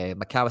my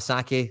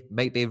Kawasaki,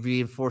 might be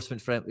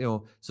reinforcement for,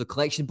 so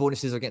collection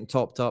bonuses are getting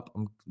topped up.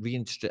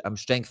 I'm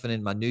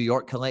strengthening my New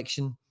York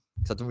collection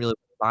because I don't really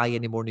buy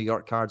any more New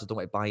York cards. I don't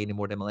want to buy any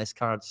more MLS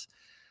cards.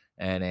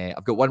 And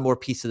I've got one more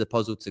piece of the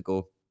puzzle to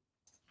go.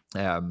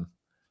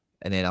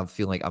 And then I'm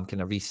feeling like I'm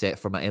kind of reset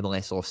for my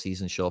MLS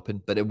off-season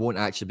shopping, but it won't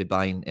actually be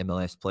buying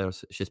MLS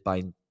players. It's just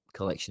buying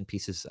collection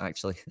pieces,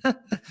 actually,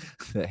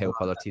 that help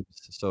other teams.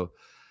 So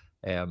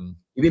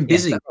you've been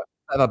busy. A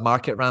bit of a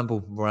market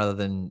ramble rather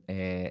than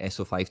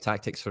SO5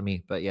 tactics for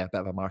me. But yeah, a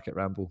bit of a market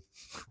ramble.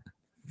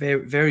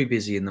 Very, very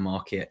busy in the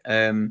market.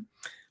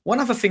 One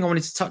other thing I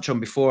wanted to touch on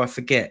before I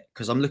forget,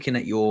 because I'm looking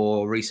at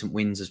your recent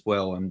wins as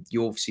well.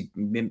 You obviously,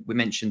 we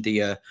mentioned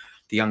the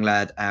young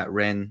lad at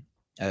Rennes.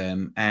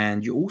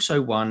 And you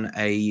also won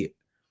a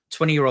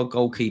 20-year-old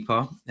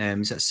goalkeeper.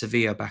 He's at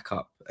Sevilla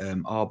backup,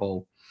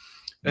 Arbol.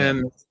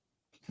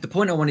 The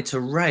point I wanted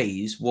to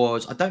raise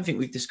was, I don't think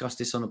we've discussed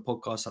this on a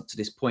podcast up to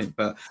this point,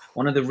 but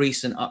one of the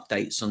recent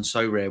updates on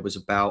Sorare was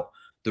about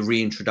the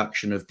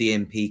reintroduction of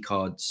DMP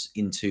cards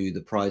into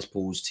the prize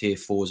pools, tier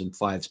 4s and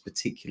 5s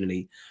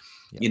particularly.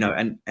 you know,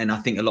 and I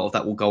think a lot of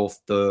that will go off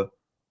the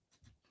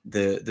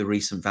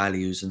recent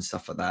values and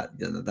stuff like that.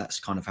 That's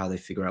kind of how they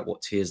figure out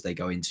what tiers they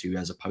go into,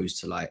 as opposed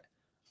to like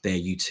their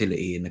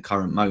utility in the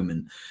current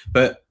moment.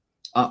 But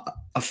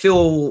I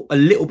feel a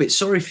little bit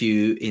sorry for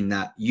you in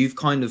that you've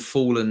kind of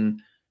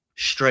fallen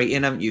straight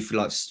in, haven't you?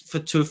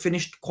 To have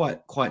finished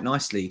quite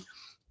nicely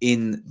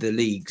in the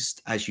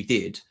leagues as you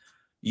did,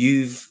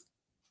 you've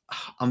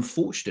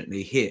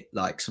unfortunately hit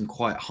like some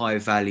quite high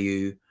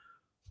value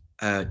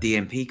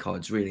DMP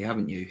cards, really,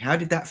 haven't you? How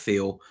did that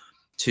feel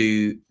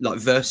to like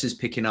versus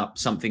picking up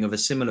something of a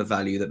similar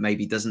value that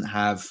maybe doesn't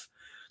have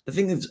the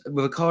thing is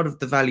with a card of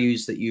the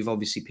values that you've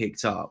obviously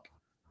picked up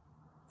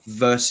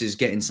versus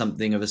getting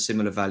something of a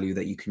similar value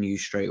that you can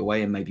use straight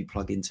away and maybe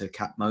plug into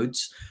cap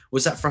modes?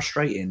 Was that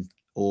frustrating,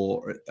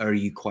 or are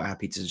you quite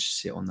happy to just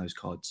sit on those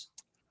cards?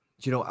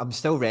 Do you know, I'm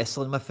still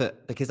wrestling with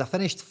it because I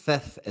finished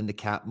 5th in the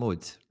cap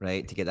mode,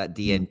 right, to get that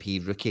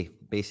DNP rookie,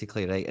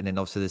 basically, right? And then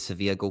also the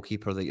Sevilla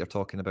goalkeeper that you're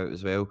talking about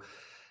as well.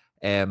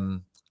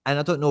 And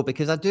I don't know,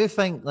 because I do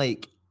think,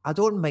 like, I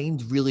don't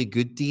mind really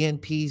good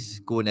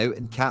DNPs going out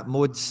in cap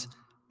modes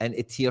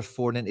into tier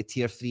 4 and into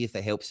tier 3 if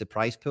it helps the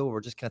prize pool.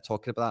 We're just kind of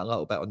talking about that a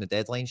little bit on the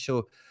deadline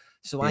show.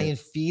 So I, Yeah. in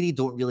theory,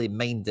 don't really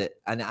mind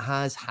it. And it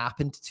has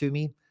happened to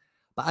me.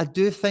 But I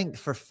do think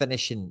for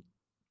finishing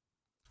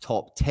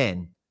top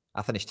 10,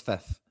 I finished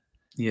 5th.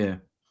 Yeah.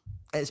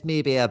 It's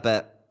maybe a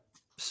bit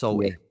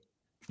salty, Yeah.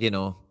 you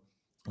know,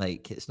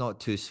 like it's not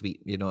too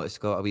sweet, you know, it's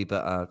got a wee bit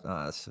of,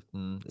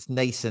 it's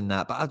nice in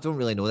that, but I don't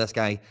really know this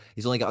guy.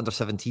 He's only got under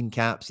 17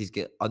 caps. He's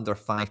got under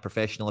 5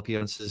 professional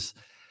appearances.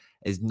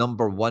 His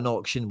number 1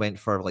 auction went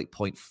for like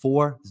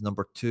 0.4. His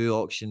number 2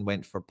 auction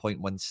went for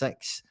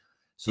 0.16.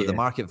 So the Yeah.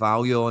 market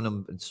value on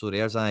him in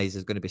Sorare's eyes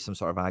is going to be some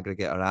sort of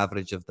aggregate or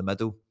average of the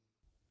middle,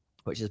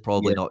 which is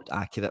probably Yeah. not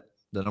accurate.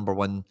 The number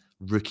 1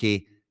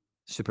 rookie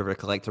super rare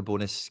collector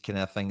bonus kind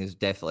of thing is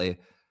definitely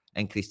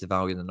increased the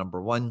value in the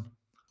number 1.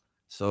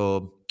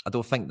 So I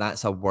don't think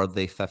that's a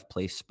worthy 5th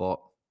place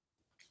spot,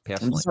 I'm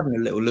personally. just having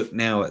a little look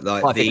now at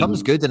like Well, if it the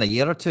comes good in a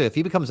year or two, if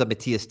he becomes a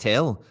Matthias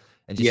Tell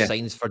and just yeah.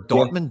 signs for Yeah.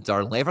 Dortmund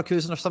or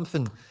Leverkusen or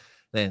something,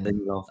 Then then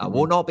you laugh I at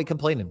will me. not be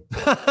complaining.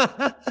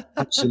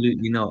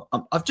 Absolutely not.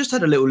 I've just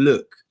had a little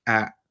look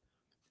at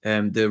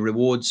the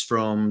rewards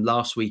from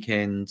last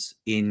weekend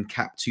in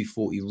Cap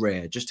 240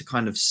 Rare, just to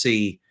kind of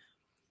see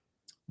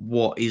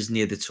what is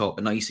near the top.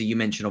 And like you see, you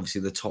mentioned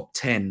obviously the top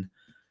 10,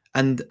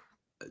 and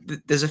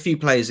there's a few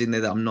players in there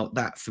that I'm not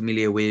that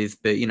familiar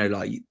with, but you know,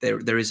 like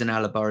there is an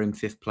Alaba in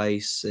 5th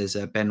place. There's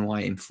a Ben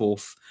White in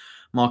 4th.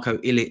 Marco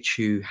Ilic,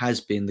 who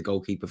has been the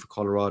goalkeeper for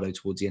Colorado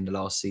towards the end of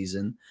last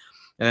season.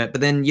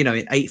 But then, you know,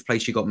 in 8th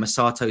place, you got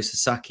Masato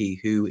Sasaki,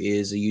 who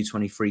is a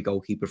U23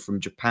 goalkeeper from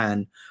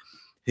Japan,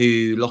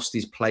 who lost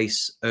his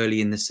place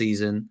early in the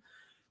season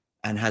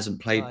and hasn't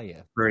played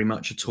Yeah. very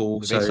much at all.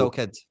 The So baseball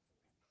kid.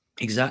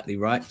 exactly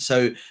right.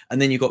 So,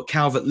 and then you've got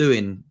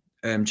Calvert-Lewin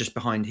just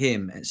behind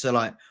him. And so,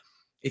 like,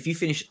 if you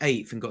finish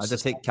 8th and got I'd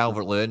just Sasaki, take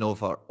Calvert-Lewin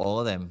over all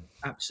of them.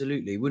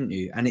 absolutely, wouldn't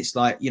you? And it's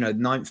like, you know,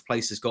 9th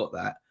place has got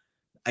that.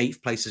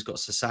 8th place has got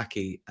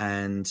Sasaki,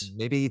 and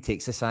Maybe he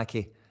takes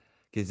Sasaki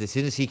because as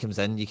soon as he comes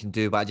in, you can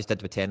do what I just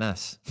did with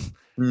tennis.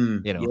 You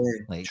know,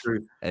 yeah, like,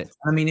 true. and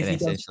I mean, if he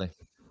does, essentially,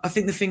 I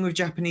think the thing with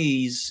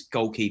Japanese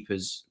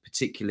goalkeepers,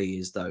 particularly,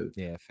 is though,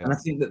 yeah, and fair. I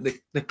think that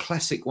the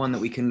classic one that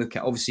we can look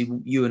at, obviously,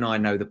 you and I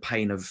know the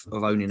pain of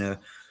owning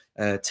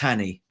a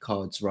Tanny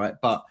cards, right?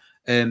 But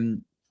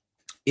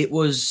it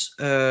was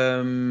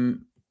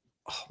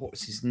what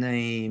was his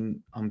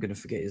name? I'm going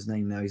to forget his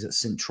name now. He's at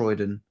St.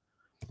 Troyden.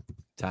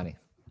 Tani.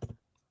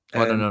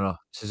 Oh, Um, no.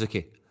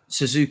 Suzuki.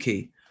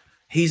 Suzuki.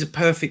 He's a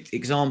perfect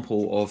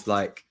example of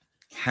like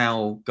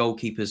how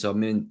goalkeepers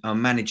are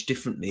managed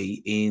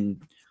differently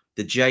in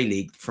the J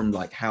League from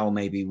like how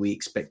maybe we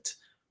expect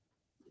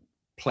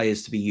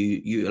players to be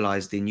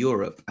utilized in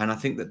Europe. And I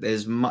think that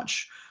there's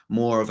much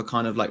more of a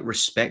kind of like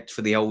respect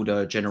for the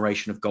older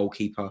generation of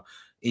goalkeeper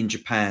in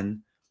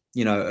Japan.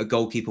 You know, a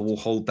goalkeeper will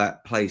hold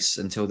that place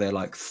until they're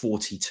like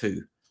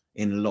 42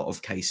 in a lot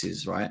of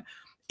cases, right?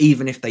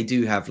 Even if they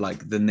do have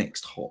like the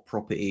next hot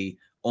property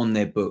on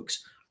their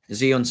books.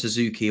 Zion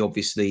Suzuki,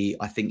 obviously,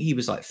 I think he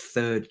was like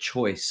 3rd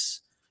choice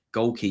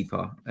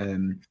goalkeeper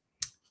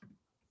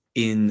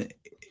in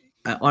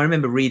I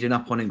remember reading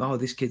up on him. Oh,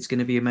 this kid's going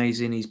to be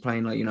amazing. He's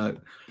playing like, you know,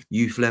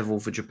 youth level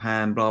for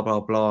Japan, blah,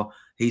 blah, blah.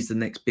 He's the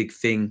next big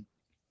thing.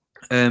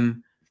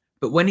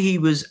 But when he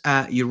was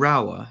at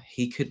Urawa,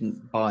 he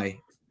couldn't buy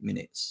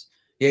minutes.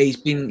 Yeah, he's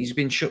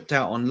been shipped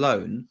out on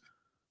loan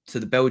to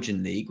the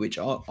Belgian league, which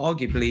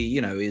arguably,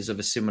 you know, is of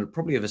a similar,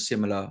 probably of a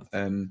similar,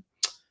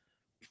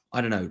 I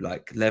don't know,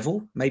 like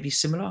level, maybe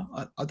similar.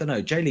 I don't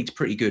know. J League's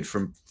pretty good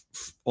from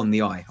on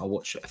the eye. I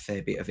watch a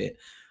fair bit of it.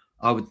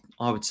 I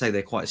would say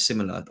they're quite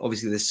similar.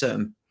 Obviously, there's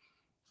certain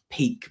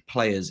peak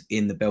players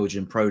in the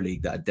Belgian Pro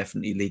League that are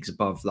definitely leagues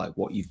above like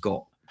what you've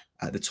got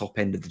at the top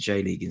end of the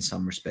J League in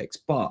some respects.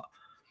 But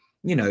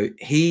you know,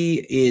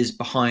 he is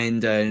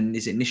behind,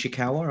 is it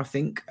Nishikawa, I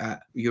think,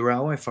 at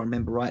Urawa, if I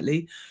remember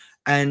rightly.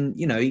 And,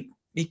 you know,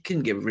 he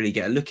couldn't really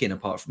get a look in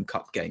apart from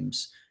cup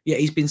games. yeah,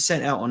 he's been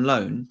sent out on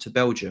loan to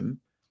Belgium,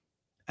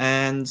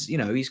 and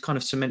he's kind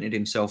of cemented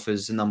himself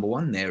as the number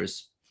one there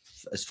as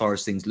far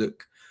as things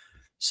look.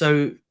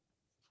 So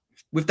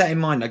with that in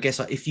mind, I guess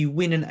if you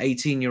win an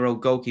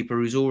 18-year-old goalkeeper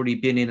who's already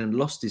been in and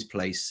lost his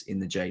place in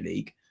the J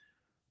League,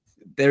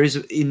 there is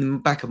in the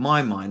back of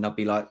my mind, I'd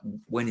be like,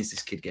 when is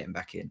this kid getting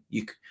back in?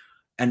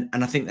 And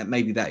I think that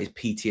maybe that is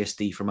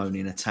PTSD from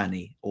owning a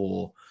Tani,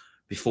 or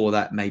before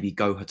that, maybe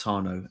Go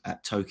Hatano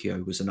at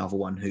Tokyo was another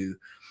one who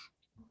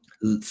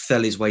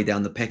fell his way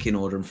down the pecking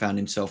order and found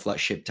himself like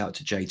shipped out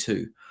to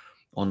J2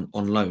 on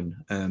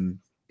loan.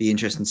 Be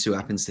interesting to see what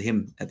happens to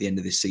him at the end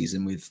of this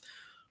season. With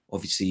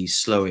obviously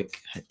Slowick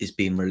is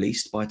being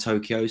released by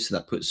Tokyo, so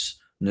that puts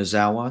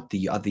Nozawa,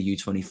 the other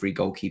U23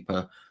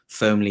 goalkeeper,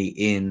 firmly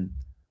in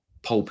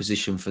pole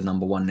position for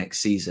number one next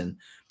season.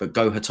 But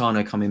Go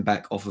Hatano coming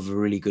back off of a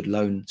really good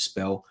loan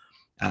spell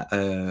at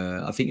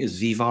I think it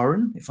was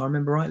Vivaren, if I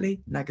remember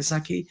rightly,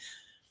 Nagasaki.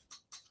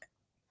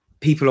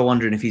 People are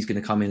wondering if he's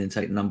going to come in and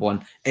take the number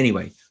one.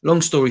 Anyway,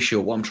 long story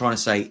short, what I'm trying to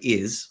say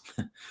is,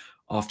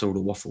 after all the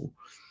waffle,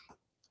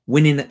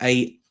 winning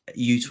a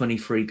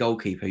U23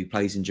 goalkeeper who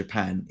plays in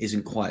Japan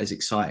isn't quite as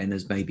exciting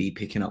as maybe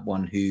picking up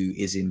one who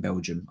is in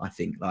Belgium. I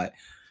think, like,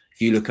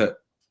 if you look at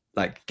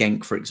like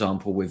Genk, for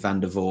example, with Van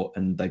der Voort,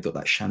 and they've got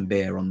that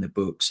Chambert on their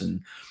books,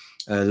 and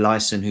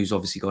Lyson, who's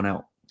obviously gone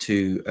out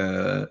to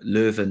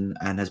Leuven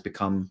and has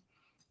become,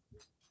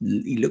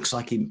 he looks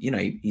like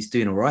he's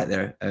doing all right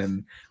there.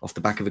 Off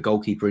the back of a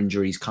goalkeeper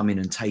injury, he's come in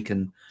and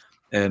taken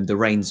the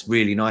reins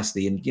really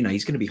nicely, and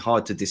he's going to be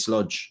hard to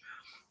dislodge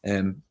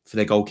for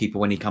their goalkeeper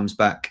when he comes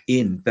back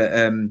in.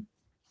 But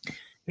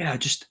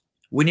just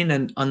winning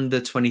an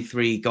under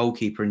 23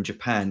 goalkeeper in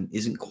Japan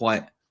isn't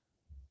quite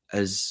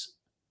as,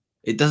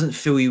 it doesn't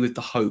fill you with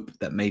the hope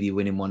that maybe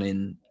winning one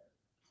in,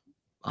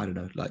 I don't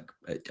know, like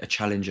a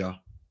challenger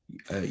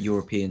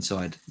European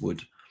side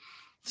would.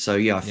 So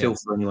yeah, I feel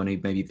for anyone who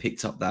maybe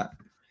picked up that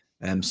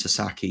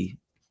Sasaki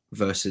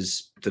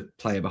versus the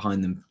player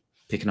behind them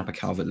picking up a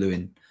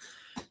Calvert-Lewin.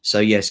 So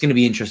yeah, it's going to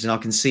be interesting. I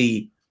can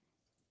see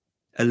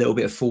a little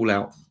bit of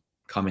fallout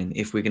coming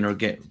if we're going to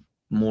get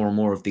more and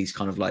more of these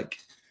kind of like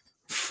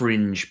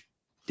fringe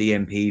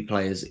DMP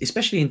players,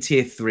 especially in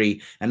tier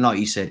 3. And like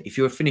you said, if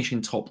you're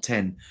finishing top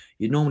 10,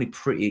 you're normally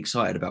pretty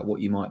excited about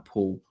what you might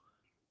pull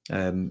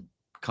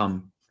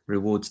come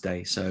rewards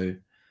day. So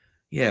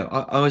yeah,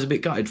 I was a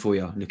bit gutted for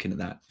you looking at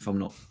that. If I'm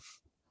going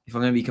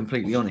to be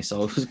completely honest, I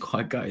was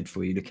quite gutted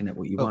for you looking at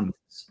what you won.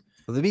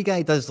 Well, the wee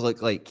guy does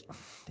look like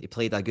he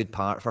played a good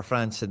part for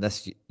France in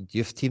this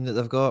youth team that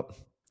they've got.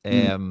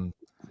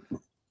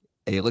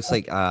 He looks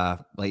like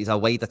he's a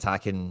wide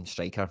attacking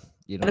striker.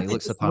 He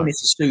looks the part.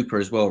 It's a super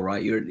as well,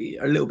 right? You're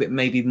a little bit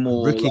maybe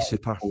more rookie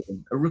super.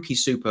 A rookie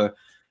super,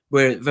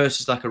 where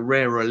versus like a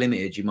rare or a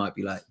limited, you might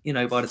be like,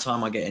 by the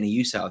time I get any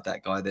use out of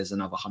that guy, there's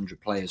another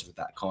 100 players with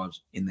that card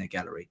in their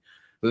gallery.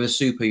 With a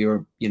super,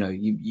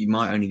 you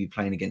might only be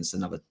playing against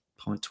another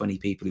 20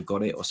 people who've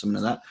got it or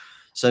something like that.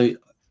 So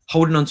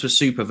holding on to a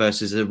super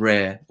versus a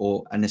rare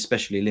and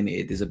especially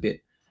limited is a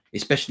bit,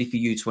 especially for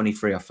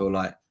U23, I feel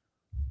like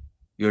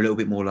you're a little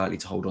bit more likely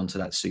to hold on to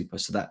that super.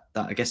 So that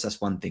I guess that's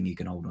one thing you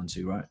can hold on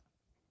to, right?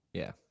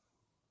 Yeah,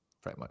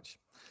 pretty much.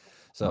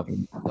 So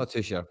not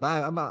too sure.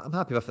 I'm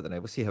happy with it now.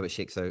 We'll see how it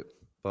shakes out.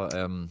 But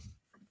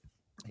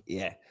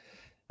yeah.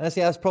 And I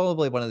say that's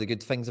probably one of the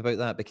good things about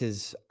that,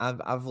 because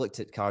I've looked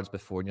at cards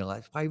before and you're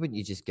like, why wouldn't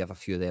you just give a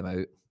few of them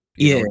out?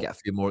 Get a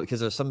few more, because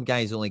there's some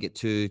guys only get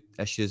 2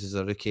 issues as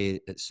a rookie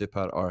at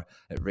super, or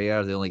at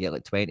rare they only get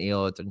like 20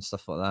 odd and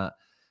stuff like that,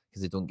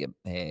 because they don't get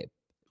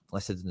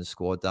listed in the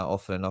squad that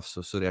often enough.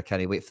 So sorry, I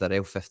can't wait for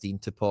their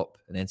L15 to pop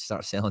and then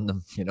start selling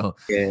them,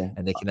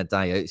 and they kind of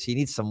die out. So you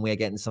need some way of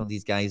getting some of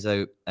these guys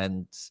out,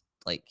 and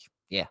maybe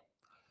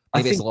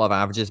it's a lot of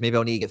averages. Maybe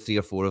I'll need to get 3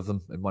 or 4 of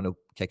them and one will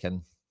kick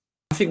in.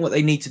 I think what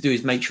they need to do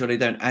is make sure they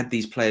don't add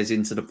these players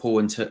into the pool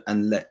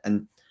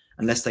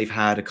unless they've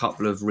had a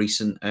couple of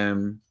recent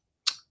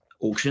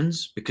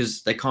auctions,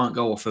 because they can't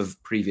go off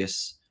of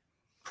previous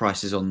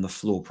prices on the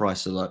floor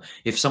price. So like,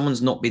 if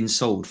someone's not been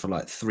sold for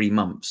like 3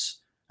 months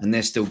and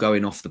they're still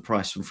going off the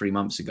price from 3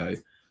 months ago,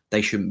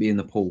 they shouldn't be in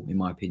the pool, in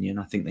my opinion.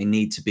 I think they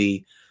need to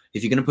be,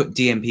 if you're going to put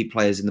DMP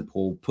players in the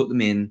pool, put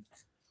them in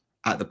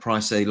at the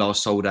price they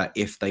last sold at,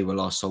 if they were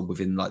last sold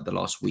within like the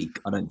last week.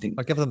 I don't think.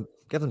 Or give them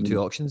 2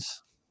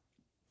 auctions.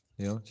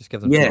 Just give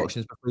them 2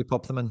 auctions before you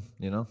pop them in.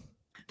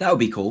 That would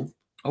be cool.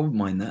 I wouldn't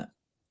mind that.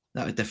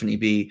 That would definitely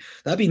be,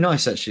 that'd be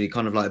nice, actually.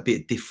 Kind of like a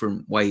bit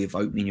different way of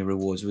opening your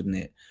rewards, wouldn't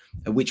it?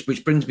 Which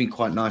brings me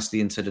quite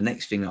nicely into the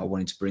next thing that I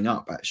wanted to bring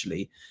up,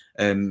 actually.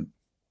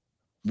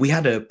 We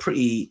had a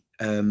pretty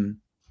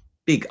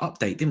big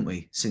update, didn't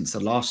we, since the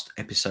last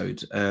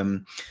episode?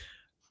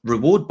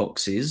 Reward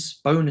boxes,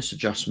 bonus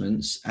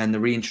adjustments, and the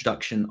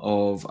reintroduction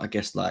of, I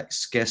guess, like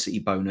scarcity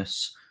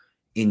bonus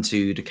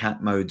into the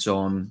cap modes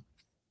on,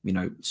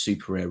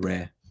 super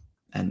rare,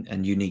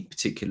 and unique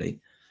particularly.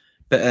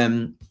 But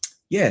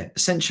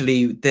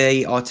essentially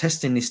they are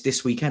testing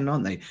this weekend,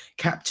 aren't they?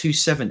 Cap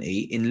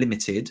 270 in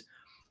limited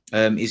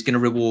is going to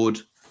reward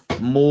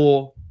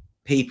more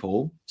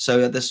people.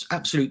 So at the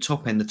absolute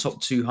top end, the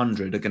top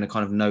 200 are going to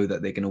kind of know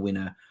that they're going to win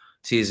a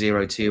tier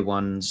 0, tier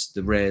 1s,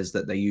 the rares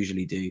that they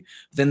usually do.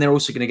 But then they're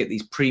also going to get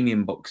these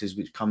premium boxes,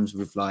 which comes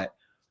with like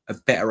a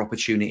better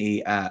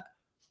opportunity at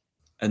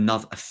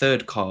a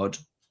third card.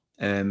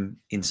 In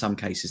some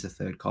cases, the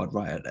third card,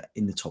 right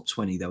in the top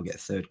 20, they'll get a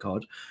third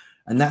card.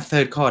 And that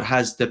third card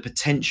has the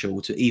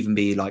potential to even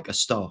be like a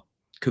star,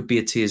 could be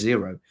a tier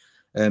 0.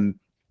 Then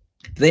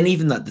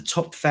even like the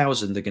top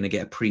 1,000 are going to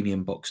get a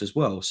premium box as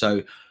well.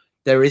 So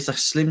there is a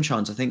slim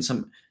chance. I think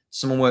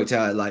someone worked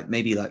out like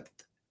maybe like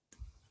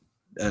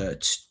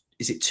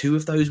is it 2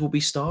 of those will be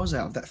stars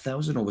out of that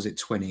 1,000, or was it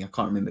 20? I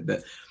can't remember.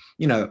 But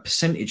a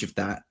percentage of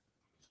that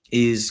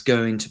is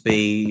going to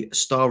be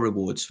star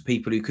rewards for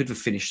people who could have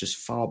finished as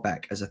far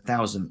back as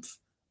 1,000th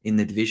in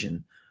the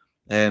division.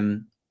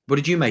 What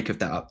did you make of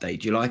that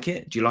update? Do you like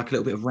it? Do you like a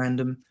little bit of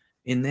random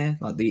in there,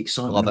 like the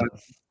excitement? Love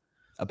it.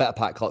 A bit of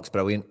Pat Clock's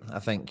brilliant, I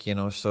think,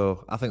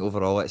 so I think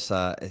overall it's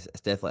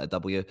definitely a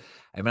W.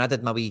 I mean, I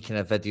did my wee kind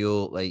of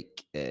video,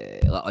 like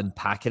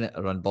unpacking it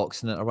or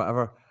unboxing it or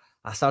whatever.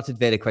 I started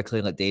very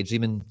quickly like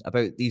daydreaming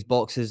about these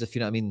boxes, if you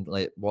know what I mean,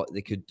 like what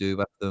they could do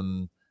with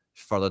them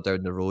further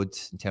down the road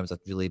in terms of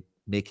really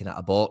making it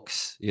a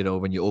box,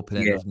 when you open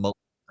it, Yeah. there's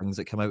multiple things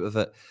that come out of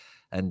it.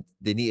 And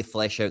they need to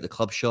flesh out the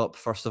club shop,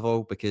 first of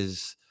all,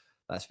 because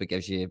that's what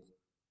gives you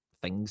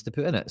things to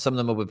put in it. Some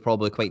of them would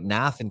probably quite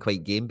naff and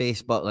quite game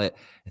based, but like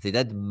if they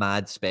did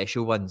mad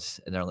special ones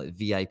and they're like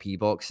VIP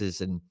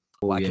boxes, and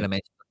what I kind of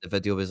mentioned in the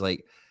video was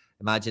like,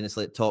 imagine it's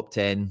like top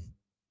 10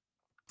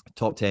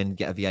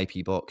 get a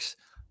VIP box.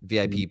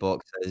 VIP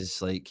box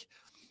is like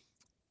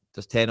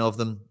there's 10 of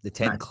them. The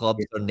 10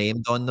 clubs are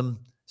named on them.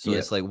 So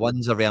it's like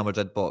one's a Real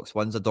Madrid box,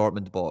 one's a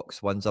Dortmund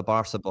box, one's a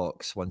Barca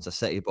box, one's a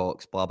City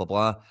box, blah blah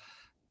blah.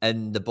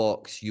 In the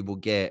box, you will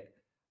get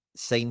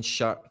signed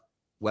shirt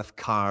with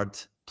card,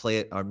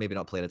 or maybe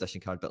not player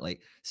edition card, but like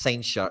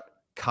signed shirt,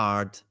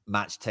 card,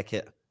 match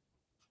ticket,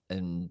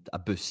 and a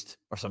boost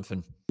or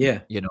something. Yeah.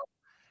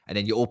 And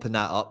then you open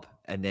that up,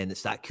 and then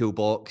it's that cool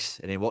box.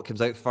 And then what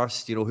comes out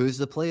first? Who's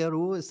the player?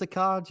 Oh, it's the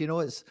card.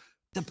 It's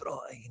De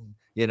Bruyne.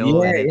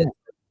 And then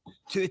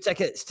 2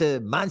 tickets to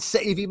Man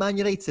City v Man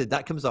United.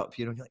 That comes up.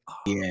 You're like, oh,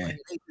 Man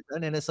United.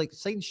 And then it's like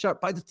signed shirt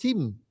by the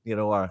team.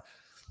 Or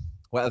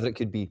whatever it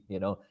could be.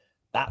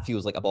 That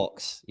feels like a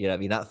box. You know what I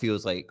mean? That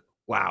feels like,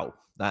 wow,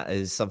 that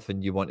is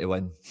something you want to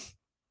win.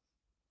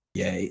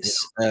 Yeah,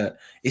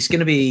 it's going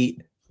to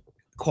be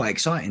quite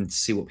exciting to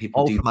see what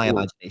people do. For my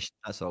imagination,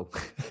 that's all.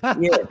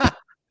 Yeah,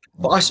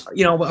 but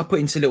I put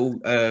into a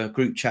little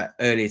group chat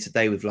earlier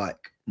today with like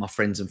my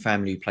friends and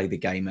family who play the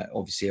game at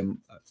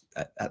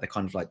at the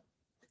kind of like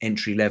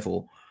entry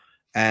level,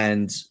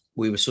 and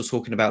we were sort of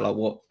talking about like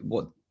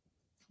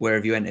where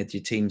have you entered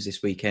your teams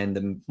this weekend?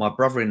 And my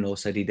brother-in-law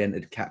said he'd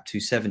entered Cap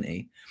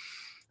 270,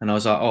 and I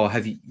was like, oh,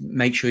 have you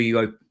make sure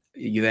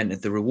you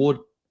entered the reward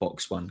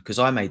box one, because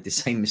I made the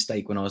same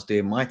mistake when I was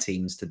doing my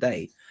teams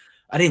today.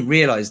 I didn't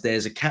realize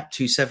there's a Cap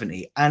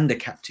 270 and a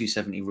Cap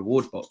 270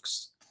 reward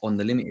box on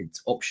the limited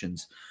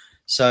options.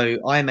 So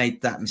I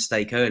made that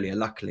mistake earlier.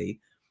 Luckily,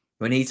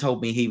 when he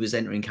told me he was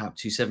entering Cap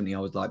 270, I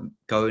was like,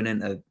 go and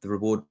enter the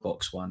reward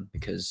box one,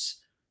 because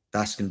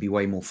that's going to be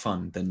way more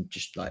fun than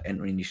just like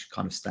entering your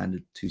kind of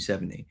standard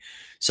 270.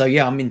 So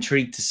yeah, I'm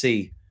intrigued to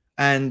see,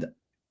 and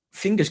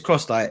fingers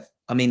crossed. Like,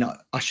 I mean,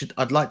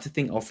 I'd like to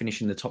think I'll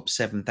finish in the top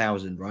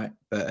 7,000, right?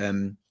 But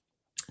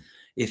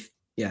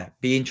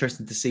be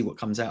interesting to see what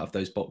comes out of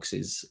those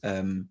boxes.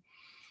 And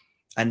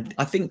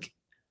I think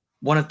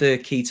one of the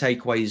key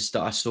takeaways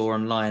that I saw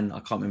online, I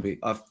can't remember,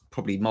 I've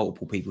probably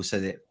multiple people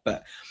said it,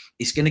 but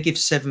it's going to give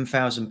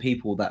 7,000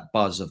 people that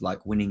buzz of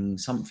like winning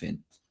something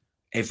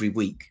every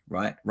week,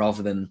 right?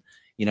 Rather than,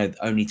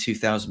 only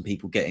 2,000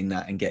 people getting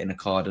that and getting a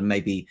card, and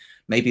maybe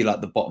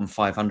like the bottom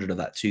 500 of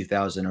that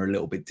 2,000 are a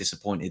little bit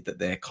disappointed that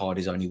their card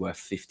is only worth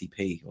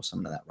 50p or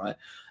something like that, right?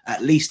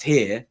 At least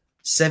here,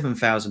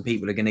 7,000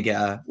 people are going to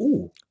get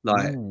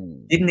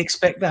didn't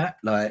expect that,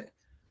 like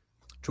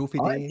trophy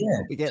day.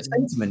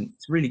 Sentiment.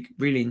 It's really,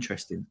 really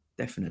interesting.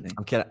 Definitely.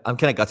 I'm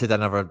kind of gutted I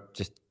never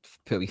just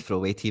put a wee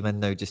throwaway team in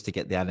now just to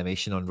get the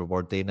animation on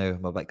reward day. Now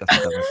I'm a bit gutted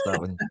I missed that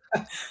one.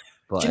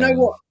 But, do you know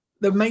what?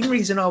 The main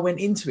reason I went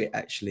into it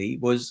actually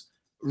was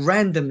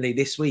randomly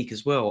this week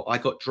as well. I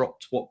got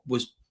dropped what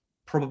was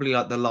probably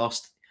like the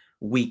last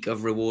week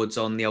of rewards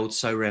on the old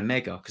Sorare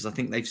Mega, because I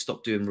think they've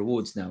stopped doing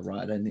rewards now,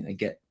 right? I don't think they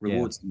get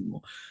rewards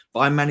anymore.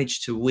 But I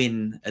managed to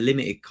win a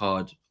limited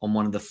card on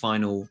one of the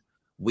final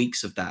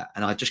weeks of that,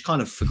 and I just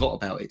kind of forgot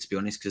about it, to be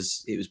honest,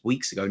 because it was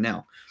weeks ago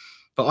now.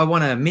 But I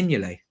won a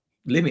Mignolet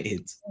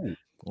limited. Ooh,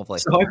 lovely.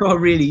 So I got a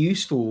really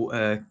useful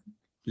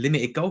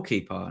limited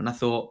goalkeeper, and I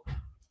thought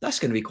that's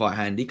going to be quite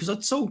handy, because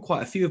I'd sold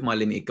quite a few of my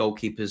limited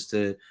goalkeepers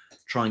to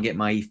try and get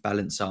my ETH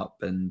balance up,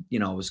 and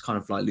I was kind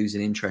of like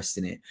losing interest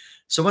in it.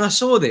 So when I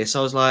saw this,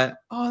 I was like,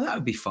 oh, that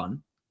would be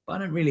fun, but I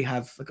don't really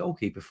have a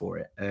goalkeeper for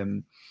it. I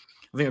think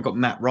I've got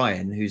Matt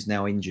Ryan, who's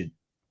now injured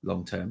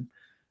long term.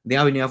 The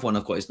only other one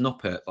I've got is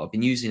Noppert, but I've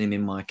been using him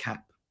in my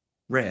cap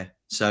rare.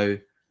 So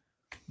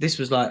this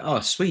was like, oh,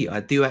 sweet, I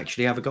do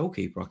actually have a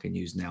goalkeeper I can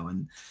use now,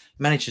 and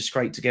managed to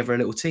scrape together a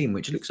little team,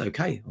 which looks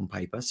okay on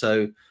paper.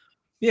 So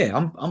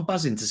yeah, I'm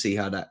buzzing to see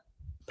how that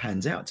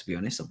pans out. To be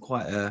honest, I'm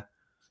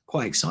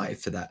quite excited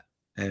for that.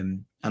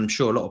 I'm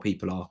sure a lot of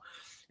people are.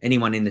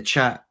 Anyone in the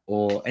chat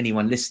or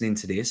anyone listening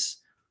to this,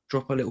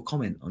 drop a little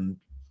comment on.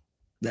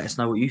 Let us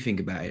know what you think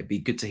about it. It'd be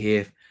good to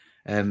hear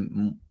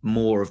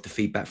more of the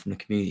feedback from the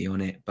community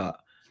on it. But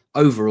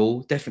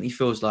overall, definitely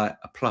feels like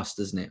a plus,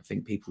 doesn't it? I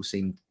think people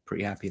seem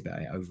pretty happy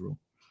about it overall.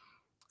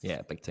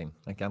 Yeah, big time.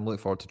 Like, I'm looking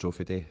forward to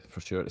Trophy Day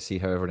for sure to see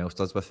how everyone else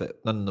does with it.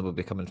 None of them will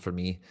be coming for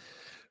me,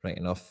 right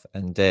enough.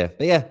 And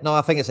but yeah, no,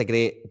 I think it's a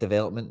great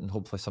development and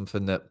hopefully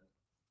something that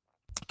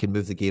can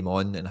move the game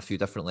on in a few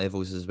different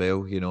levels as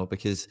well. You know,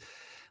 because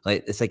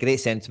like it's a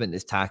great sentiment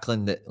that's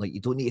tackling that. Like, you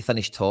don't need to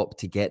finish top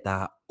to get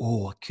that.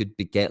 Oh, I could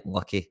be getting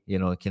lucky. You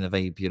know, kind of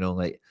vibe. You know,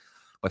 like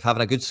with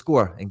having a good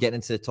score and getting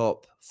into the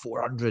top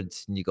 400,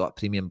 and you got a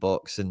premium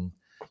box and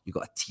you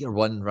got a tier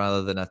 1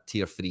 rather than a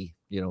tier 3.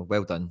 You know,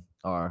 well done.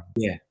 Or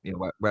Yeah, you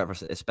know, wherever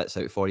it spits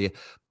out for you.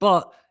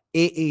 But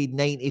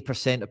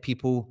 80-90% of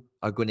people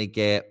are going to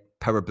get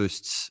power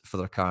boosts for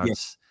their yeah,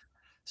 cards.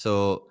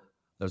 So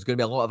there's going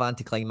to be a lot of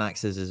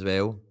anticlimaxes as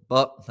well,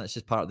 but that's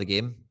just part of the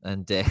game.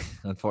 And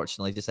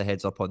unfortunately, just a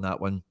heads up on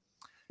that one.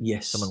 Someone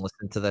yes.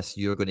 listening to this,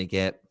 you're going to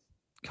get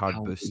card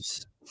Power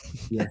boosts.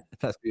 boost. Yeah.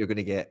 That's what you're going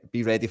to get.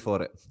 Be ready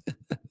for it.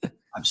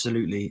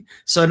 Absolutely.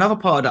 So another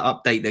part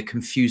of the update that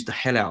confused the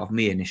hell out of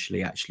me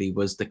initially actually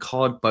was the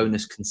card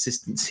bonus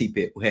consistency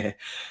bit where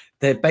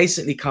they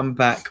basically come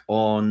back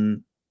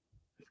on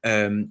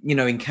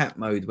in cap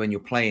mode when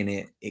you're playing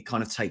it, it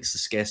kind of takes the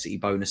scarcity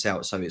bonus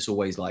out. So it's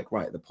always like,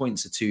 right, the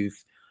points are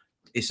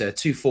it's a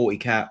 240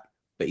 cap,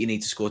 but you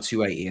need to score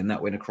 280, and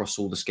that went across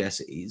all the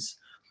scarcities.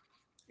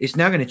 It's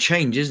now going to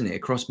change, isn't it,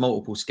 across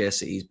multiple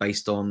scarcities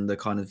based on the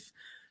kind of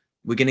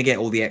we're going to get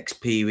all the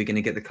XP, we're going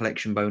to get the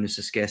collection bonus,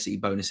 the scarcity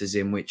bonuses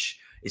in, which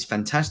is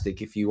fantastic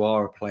if you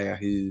are a player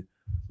who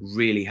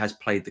really has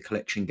played the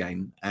collection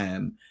game.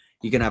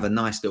 You're going to have a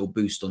nice little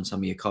boost on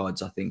some of your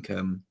cards. I think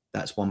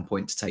that's one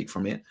point to take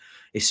from it,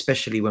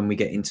 especially when we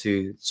get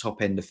into the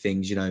top end of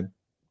things. You know,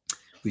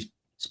 we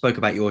spoke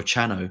about your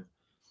Chano.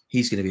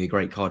 He's going to be a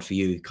great card for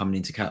you coming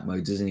into cap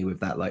modes, isn't he? With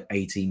that like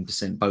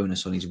 18%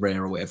 bonus on his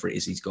rare or whatever it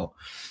is he's got.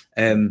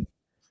 Yep.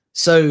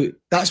 So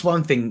that's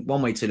one thing,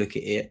 one way to look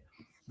at it.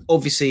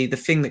 Obviously, the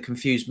thing that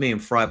confused me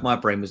and fried my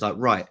brain was like,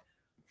 right.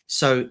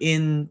 So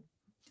in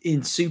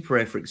Super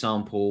Air, for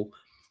example,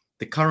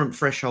 the current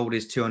threshold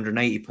is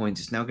 280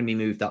 points. It's now going to be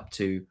moved up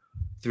to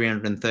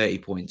 330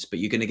 points, but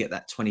you're going to get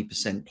that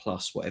 20%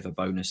 plus whatever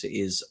bonus it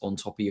is on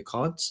top of your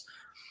cards.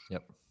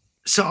 Yep.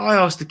 So I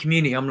asked the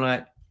community, I'm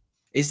like,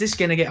 is this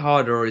going to get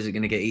harder or is it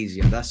going to get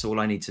easier? That's all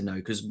I need to know.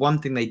 Because one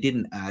thing they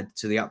didn't add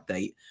to the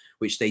update,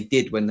 which they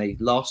did when they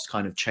last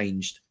kind of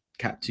changed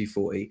Cap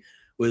 240,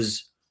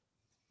 was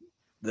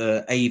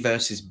the A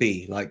versus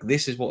B. Like,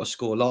 this is what a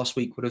score last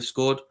week would have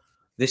scored.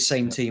 This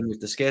same Yep. team with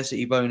the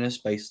scarcity bonus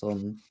based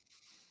on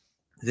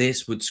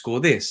this would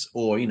score this.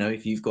 Or,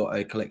 if you've got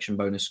a collection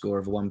bonus score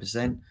of a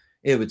 1%,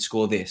 it would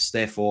score this.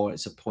 Therefore,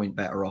 it's a point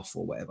better off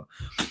or whatever.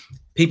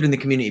 People in the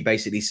community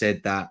basically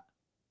said that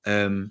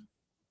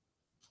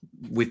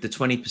with the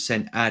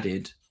 20%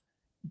 added,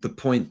 the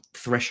point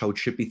threshold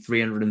should be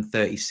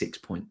 336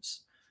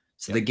 points.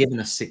 So they're giving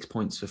us 6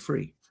 points for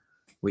free,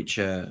 which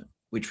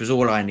was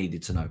all I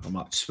needed to know. I'm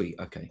like, sweet,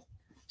 okay,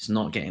 it's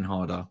not getting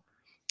harder,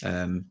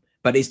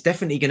 but it's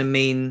definitely going to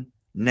mean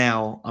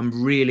now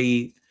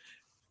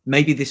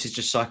maybe this is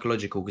just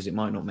psychological because it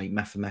might not make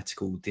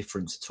mathematical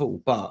difference at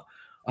all, but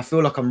I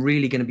feel like I'm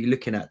really going to be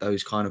looking at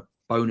those kind of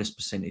bonus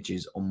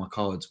percentages on my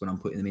cards when I'm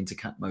putting them into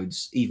cap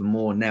modes even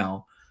more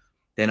now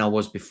than I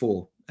was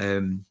before.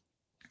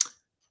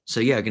 So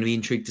yeah, going to be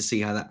intrigued to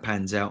see how that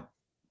pans out.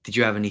 Did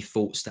you have any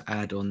thoughts to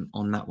add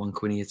on that one,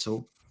 Quinny, at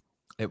all?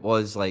 It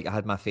was like I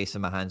had my face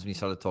in my hands when you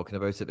started talking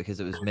about it because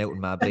it was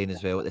melting my brain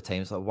as well at the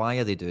time. It's like, why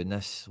are they doing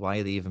this? Why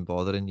are they even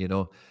bothering? You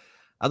know,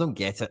 I don't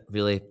get it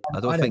really. I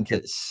don't don't think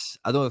get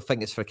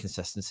it's for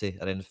consistency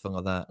or anything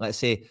like that. Let's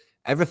say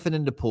everything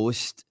in the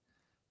post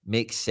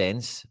makes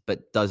sense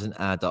but doesn't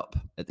add up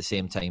at the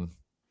same time.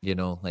 You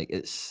know, like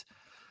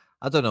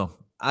I don't know.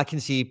 I can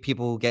see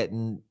people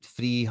getting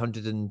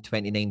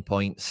 329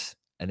 points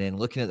and then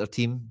looking at their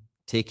team,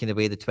 taking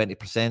away the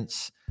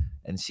 20%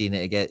 and seeing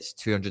that it gets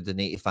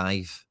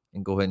 285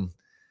 and going,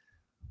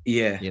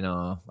 Yeah, you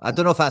know, I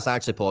don't know if that's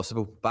actually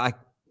possible, but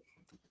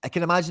I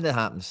can imagine it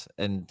happens.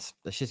 And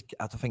it's just,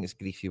 I don't think it's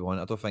grief you want.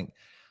 I don't think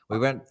we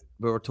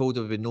were told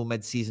there would be no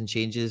mid-season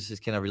changes. It's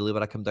kind of really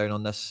where I come down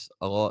on this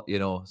a lot. You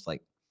know, it's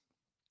like,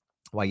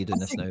 why are you I doing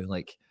this think now?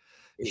 Like,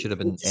 it should have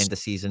been it's end of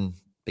season,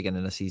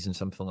 beginning of season,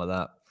 something like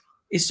that.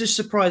 it's just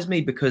surprised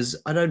me because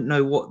I don't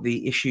know what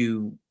the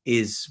issue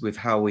is with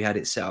how we had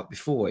it set up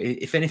before.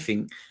 If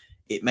anything,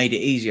 it made it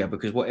easier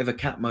because whatever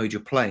cap mode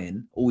you're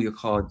playing, all your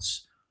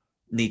cards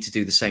need to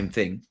do the same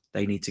thing.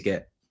 They need to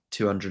get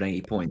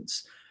 280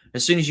 points.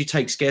 As soon as you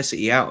take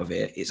scarcity out of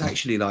it, it's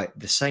actually like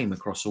the same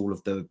across all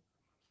of the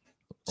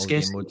All the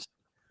game scarcity. modes.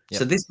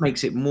 So this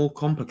makes it more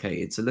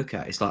complicated to look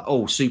at. It's like,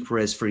 oh, super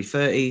rare's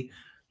 330,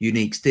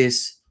 unique's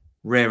this,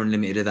 rare and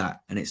limited are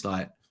that. And it's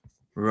like,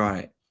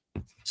 right.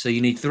 So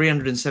you need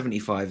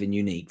 375 in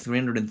unique,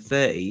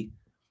 330.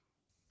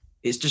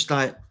 It's just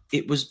like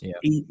it was,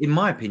 in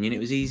my opinion, it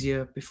was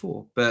easier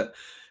before. But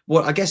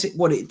what I guess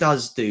what it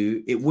does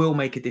do, it will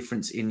make a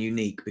difference in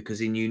unique,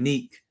 because in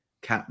unique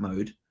cap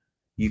mode,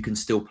 you can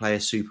still play a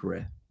super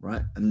rare,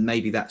 right? And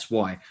maybe that's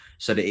why,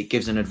 so that it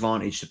gives an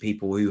advantage to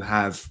people who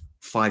have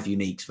 5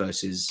 uniques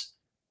versus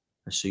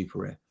a super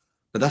rare.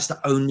 But that's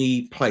the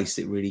only place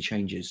it really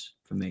changes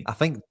for me. I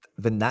think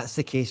when that's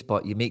the case,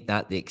 but you make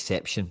that the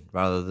exception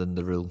rather than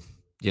the rule.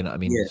 You know what I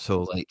mean? Yeah.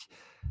 So like,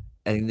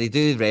 and they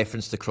do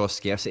reference the cross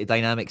scarcity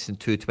dynamics in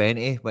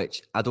 220,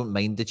 which I don't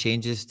mind the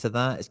changes to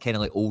that. It's kind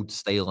of like old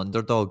style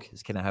underdog.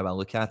 It's kind of how I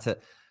look at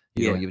it.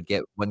 You know, Yeah. you would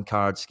get one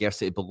card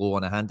scarcity below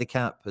on a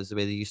handicap, is the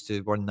way they used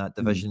to run that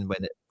division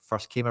when it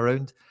first came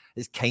around.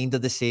 It's kind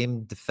of the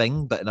same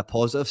thing, but in a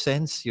positive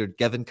sense. You're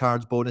giving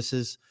cards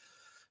bonuses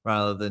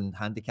rather than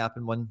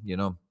handicapping one, you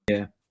know.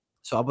 Yeah.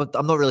 So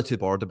I'm not really too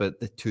bored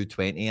about the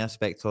 220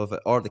 aspect of it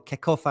or the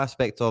kickoff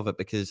aspect of it,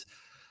 because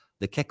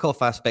the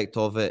kickoff aspect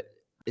of it,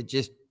 it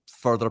just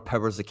further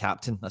powers the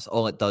captain. That's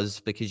all it does,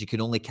 because you can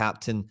only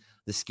captain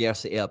the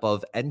scarcity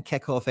above in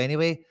kickoff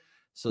anyway.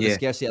 So the Yeah.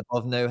 scarcity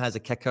above now has a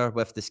kicker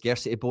with the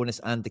scarcity bonus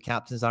and the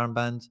captain's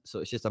armband. So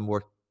it's just a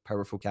more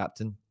powerful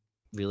captain,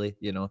 really,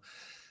 you know.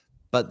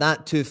 But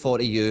that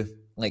 240U,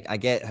 like, I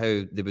get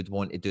how they would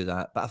want to do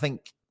that. But I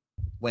think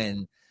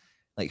when,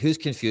 like, who's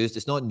confused?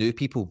 It's not new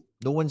people.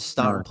 No one's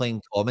starting No.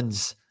 playing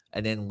commons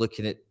and then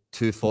looking at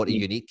 240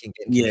 unique and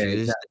getting Yeah,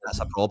 confused. exactly. That's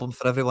a problem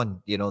for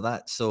everyone. You know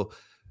that. So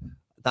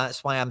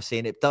that's why I'm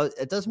saying it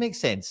does make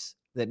sense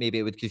that maybe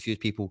it would confuse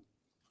people,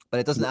 but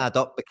it doesn't Yeah. add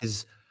up,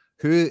 because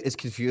who is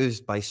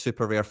confused by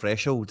super rare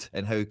threshold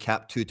and how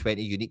cap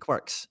 220 unique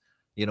works?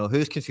 You know,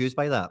 who's confused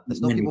by that?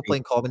 It's not Many people people.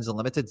 playing commons and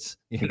limiteds,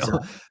 you know.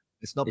 Exactly.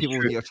 It's not It's people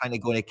true. you're trying to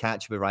go and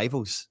catch with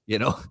rivals, you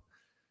know.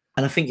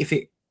 And I think if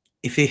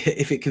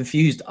it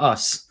confused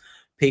us,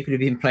 people who've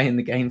been playing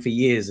the game for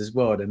years as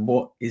well, then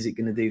what is it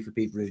going to do for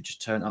people who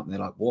just turn up and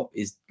they're like, what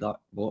is like,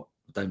 what?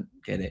 Don't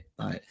get it.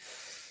 Like,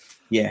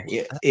 yeah,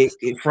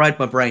 it fried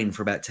my brain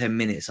for about 10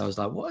 minutes. I was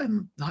like, what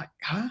am like,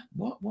 huh?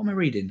 What am I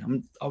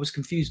reading? I was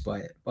confused by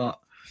it, but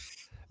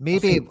I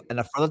Maybe think in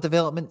a further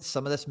development,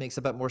 some of this makes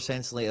a bit more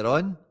sense later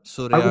on.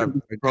 So I they wouldn't are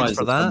be good surprised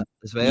for if some, that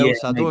as yeah, well.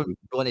 So I don't maybe,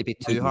 want to be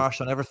too maybe.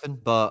 harsh on everything,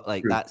 but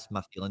like True. that's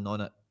my feeling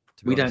on it,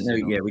 to be We don't honest, know.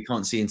 you know. Yeah, we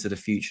can't see into the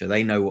future.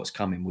 They know what's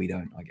coming. We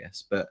don't, I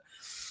guess. But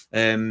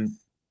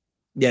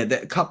yeah,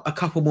 a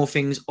couple more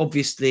things.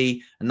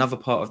 Obviously, another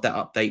part of that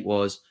update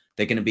was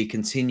they're going to be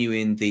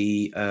continuing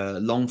the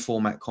long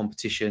format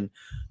competition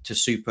to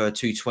Super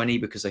 220,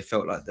 because they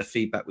felt like the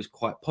feedback was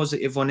quite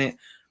positive on it.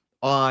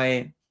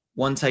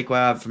 One takeaway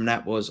I had from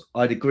that was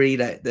I'd agree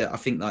that I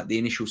think like the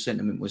initial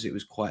sentiment was it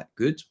was quite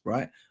good,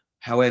 right?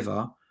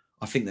 However,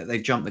 I think that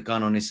they've jumped the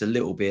gun on this a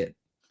little bit.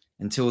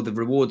 Until the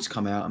rewards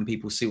come out and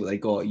people see what they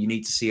got, you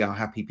need to see how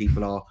happy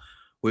people are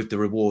with the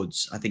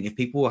rewards. I think if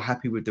people are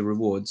happy with the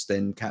rewards,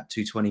 then cap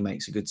 220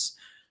 makes a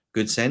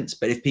good sense.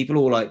 But if people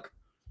all like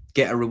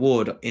get a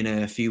reward in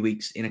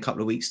a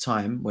couple of weeks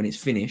time when it's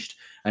finished,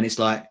 and it's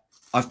like,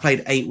 I've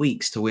played 8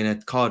 weeks to win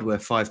a card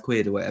worth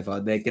 £5 or whatever,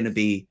 they're going to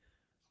be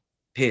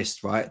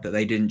pissed, right? That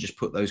they didn't just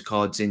put those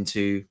cards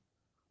into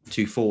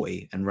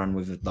 240 and run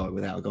with it, like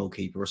without a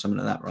goalkeeper or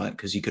something like that, right?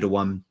 Because you could have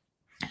won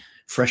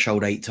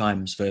threshold 8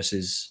 times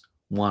versus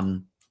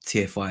one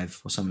tier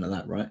 5 or something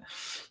like that, right?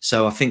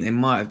 So I think they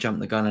might have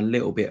jumped the gun a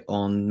little bit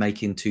on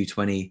making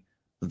 220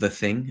 the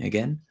thing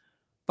again,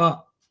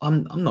 but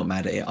I'm not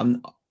mad at it.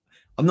 I'm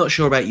not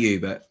sure about you,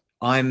 but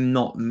I'm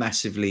not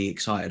massively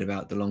excited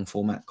about the long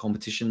format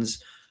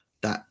competitions.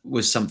 That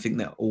was something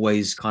that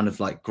always kind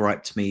of like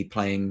griped me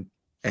playing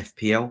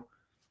FPL,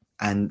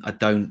 and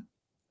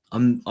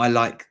I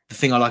like the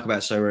thing I like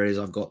about Sorare is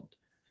I've got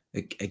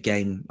a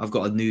game. I've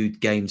got a new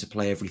game to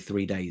play every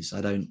 3 days.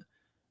 I don't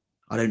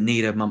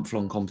need a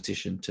month-long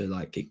competition to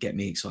like get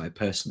me excited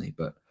personally.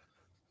 But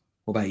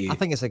what about I you?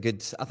 think it's a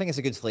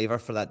good flavor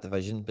for that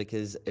division,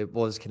 because it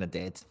was kind of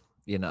dead.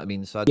 You know what I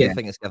mean? So I do Yeah,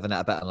 think it's given it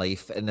a bit of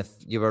life. And if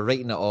you were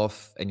writing it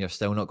off and you're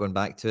still not going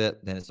back to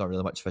it, then it's not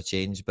really much of a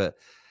change. But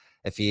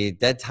if you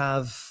did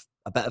have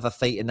a bit of a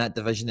fight in that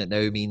division, it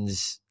now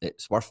means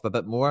it's worth a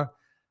bit more.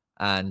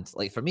 And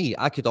like for me,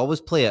 I could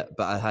always play it,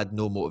 but I had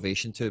no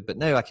motivation to. But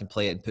now I can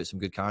play it and put some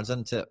good cards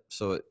into it.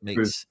 So it true.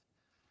 makes,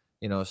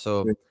 you know,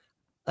 so True.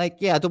 like,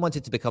 yeah, I don't want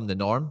it to become the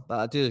norm, but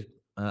I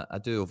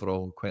do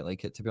overall quite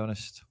like it, to be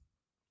honest.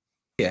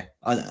 Yeah,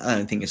 I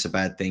don't think it's a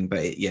bad thing, but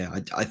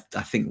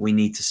I think we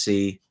need to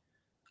see.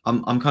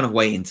 I'm kind of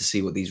waiting to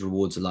see what these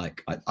rewards are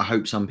like. I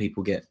hope some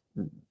people get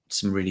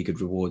some really good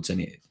rewards and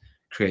it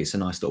creates a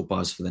nice little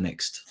buzz for the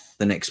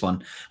next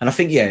one. And I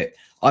think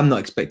I'm not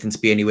expecting to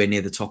be anywhere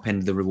near the top end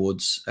of the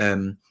rewards.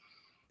 The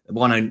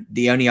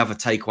only other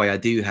takeaway I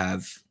do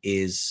have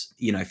is,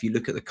 if you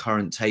look at the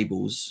current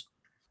tables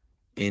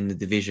in the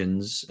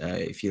divisions,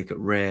 if you look at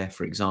rare,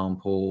 for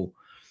example,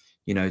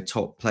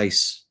 top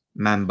place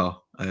Mamba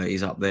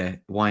is up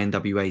there.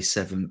 YNWA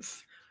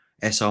 7th,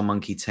 SR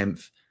Monkey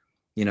 10th.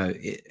 You know,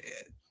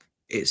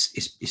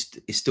 it's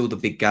still the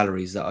big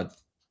galleries that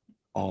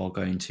are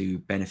going to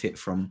benefit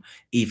from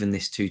even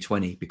this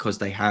 220 because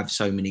they have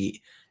so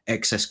many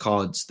excess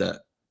cards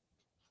that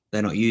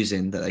they're not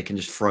using that they can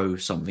just throw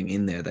something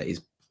in there that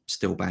is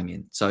still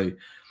banging. So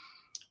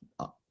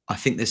I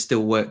think there's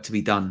still work to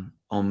be done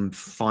on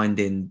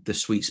finding the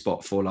sweet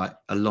spot for like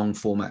a long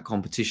format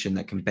competition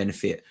that can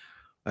benefit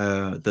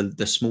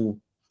the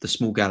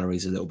small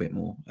galleries a little bit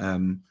more.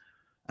 And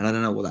I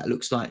don't know what that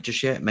looks like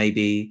just yet.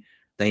 Maybe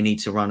they need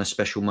to run a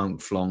special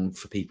month long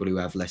for people who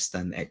have less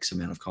than X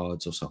amount of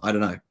cards or something. I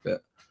don't know,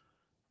 but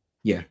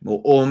yeah,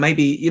 or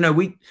maybe, you know,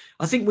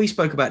 I think we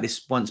spoke about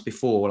this once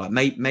before. Like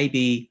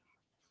maybe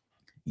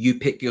you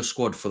pick your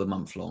squad for the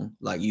month long.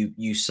 Like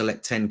you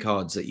select 10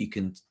 cards that you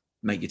can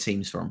make your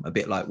teams from, a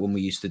bit like when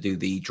we used to do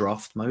the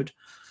draft mode.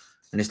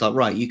 And it's like,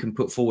 right, you can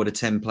put forward a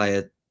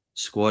 10-player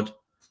squad,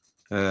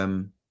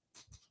 and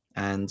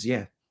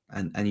yeah,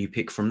 and you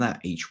pick from that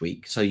each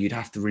week. So you'd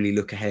have to really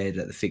look ahead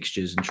at the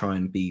fixtures and try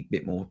and be a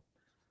bit more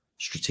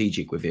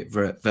strategic with it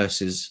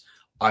versus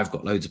I've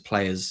got loads of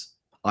players,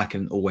 I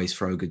can always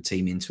throw a good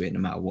team into it no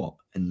matter what.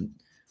 And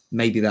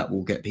maybe that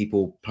will get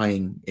people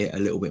playing it a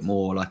little bit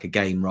more like a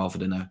game rather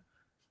than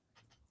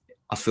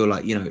I feel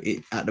like, you know,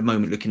 at the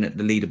moment, looking at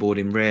the leaderboard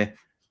in Rare,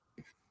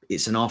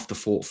 it's an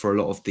afterthought for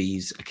a lot of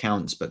these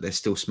accounts, but they're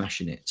still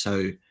smashing it.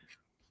 So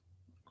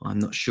I'm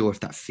not sure if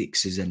that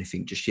fixes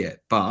anything just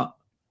yet, but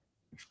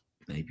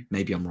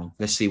maybe I'm wrong.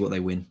 Let's see what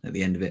they win at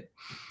the end of it.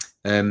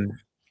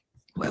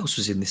 What else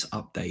was in this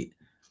update?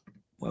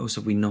 What else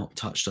have we not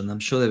touched on? I'm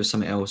sure there was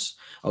something else.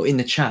 Oh, in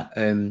the chat,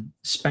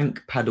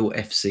 Spank Paddle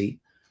FC,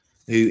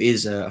 who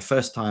is a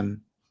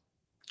first-time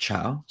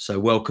chatter. So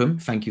welcome.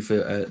 Thank you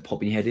for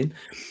popping your head in.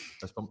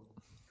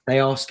 They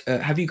ask,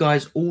 have you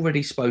guys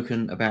already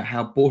spoken about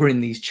how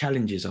boring these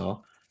challenges are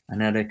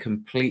and how they're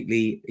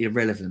completely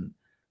irrelevant?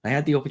 They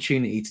had the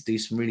opportunity to do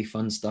some really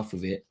fun stuff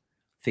with it,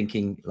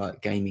 thinking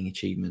like gaming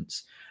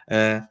achievements.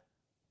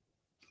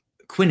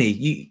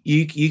 Quinny,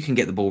 you can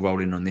get the ball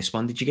rolling on this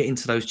one. Did you get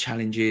into those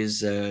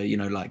challenges? You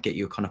know, like get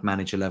your kind of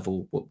manager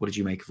level. What did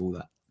you make of all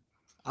that?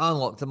 I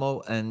unlocked them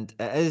all, and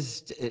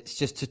it's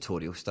just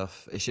tutorial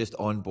stuff. It's just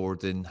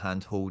onboarding,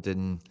 hand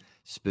holding,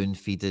 spoon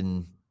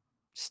feeding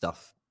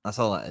stuff. That's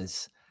all it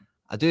is.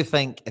 I do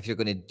think if you're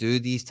going to do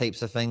these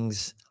types of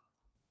things,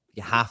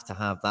 you have to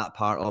have that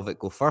part of it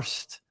go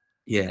first,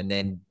 Yeah, and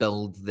then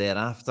build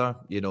thereafter.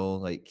 You know,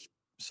 like,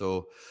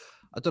 so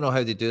I don't know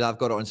how they do that. I've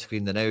got it on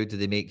screen now. Do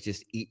they make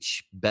just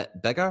each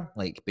bit bigger,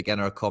 like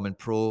beginner, common,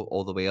 pro,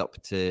 all the way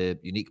up to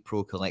unique,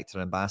 pro, collector,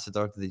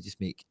 ambassador? Do they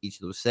just make each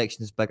of those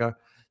sections bigger?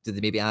 Do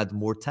they maybe add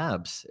more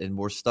tabs and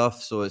more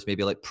stuff? So it's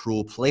maybe like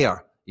pro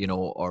player, you know,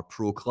 or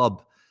pro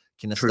club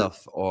kind of true.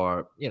 stuff,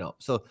 or, you know,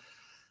 so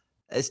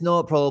it's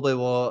not probably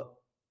what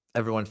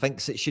everyone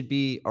thinks it should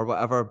be or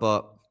whatever,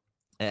 but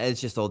it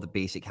is just all the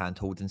basic hand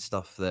holding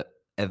stuff that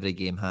every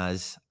game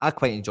has. I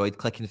quite enjoyed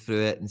clicking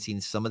through it and seeing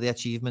some of the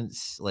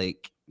achievements.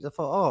 Like, I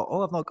thought,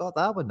 oh, I've not got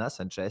that one. That's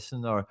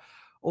interesting. Or,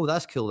 oh,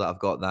 that's cool that I've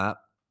got that.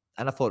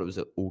 And I thought it was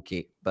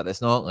okay, but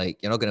it's not like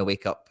you're not going to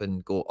wake up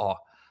and go, oh,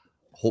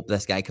 hope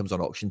this guy comes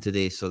on auction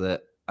today so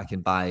that I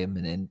can buy him,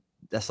 and then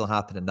this will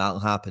happen and that'll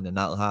happen and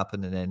that'll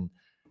happen, and then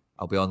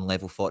I'll be on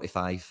level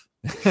 45.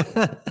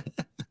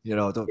 You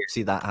know, I don't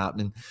see that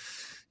happening.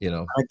 You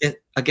know,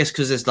 I guess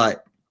because there's like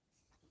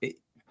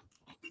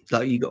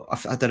you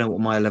got, I don't know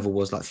what my level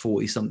was, like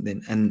 40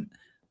 something, and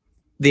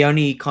the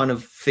only kind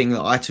of thing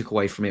that I took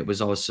away from it was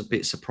I was a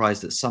bit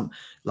surprised that some,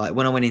 like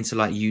when I went into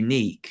like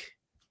unique,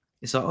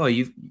 it's like, oh,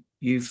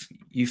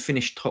 you've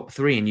finished top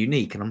 3 in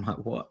unique, and I'm like,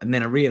 what? And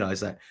then I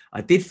realized that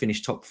I did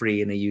finish top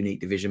 3 in a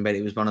unique division, but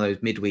it was one of those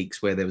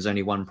midweeks where there was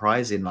only one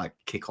prize in like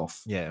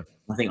kickoff. yeah.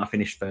 I think I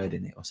finished 3rd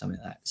in it or something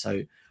like that.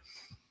 So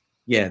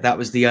yeah, that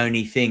was the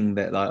only thing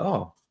that like,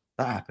 oh,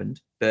 that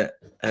happened. But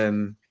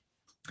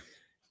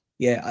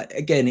yeah,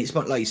 again, it's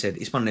like you said,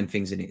 it's one of them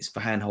things, and it's for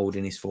hand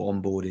holding, it's for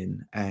onboarding,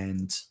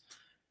 and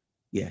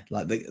yeah,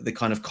 like the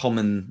kind of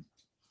common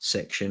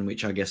section,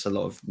 which I guess a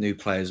lot of new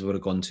players would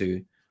have gone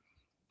to,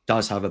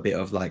 does have a bit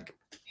of like,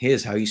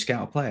 here's how you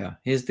scout a player,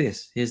 here's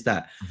this, here's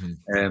that.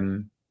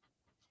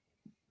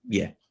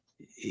 Yeah,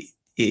 it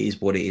is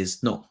what it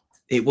is.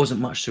 It wasn't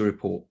much to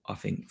report. I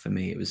think for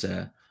me, it was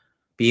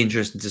be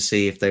interesting to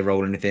see if they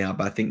roll anything out.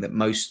 But I think that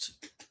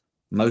most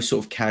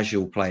sort of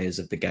casual players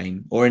of the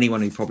game, or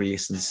anyone who probably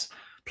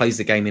plays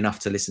the game enough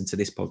to listen to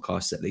this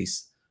podcast at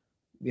least,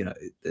 you know,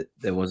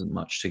 there wasn't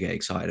much to get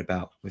excited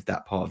about with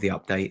that part of the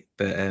update.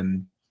 But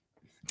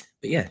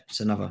yeah, it's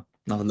another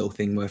little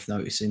thing worth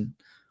noticing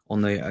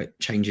on the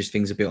changes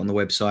things a bit on the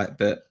website.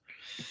 But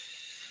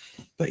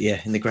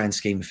yeah, in the grand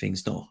scheme of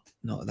things, not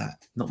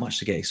much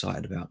to get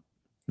excited about.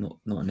 Not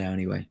now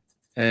anyway.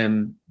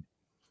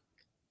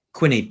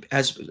 Quinny,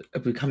 as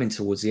we're coming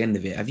towards the end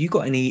of it, have you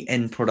got any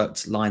end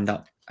products lined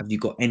up? Have you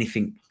got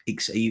anything?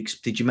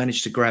 Did you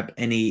manage to grab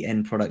any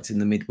end products in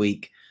the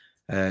midweek?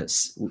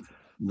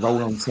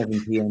 Roll on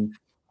 7 p.m.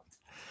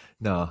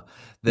 No,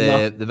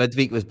 No. the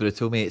midweek was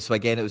brutal, mate. So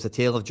again, it was a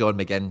tale of John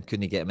McGinn.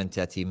 Couldn't get him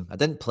into a team. I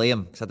didn't play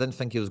him because I didn't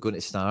think he was going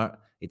to start.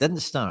 He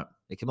didn't start.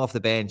 He came off the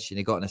bench and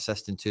he got an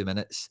assist in 2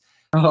 minutes.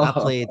 I Oh,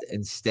 played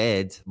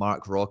instead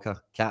Mark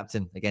Rocker,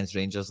 captain against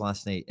Rangers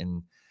last night.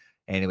 And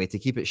anyway, to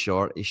keep it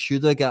short, he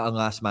should have got a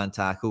last man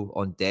tackle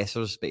on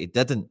Dessers, but he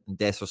didn't. And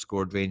Dessers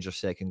scored Rangers'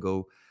 second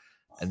goal.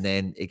 And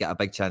then he got a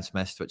big chance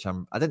missed, which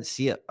I didn't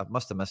see it. I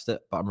must have missed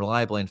it, but I'm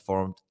reliably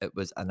informed it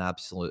was an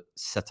absolute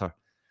sitter.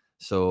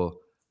 So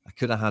I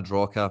could have had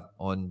Roca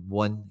on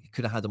one. You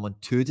could have had him on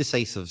 2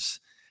 decisives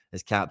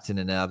as captain,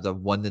 and I'd have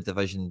won the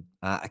division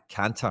at a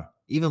canter.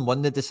 Even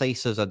won the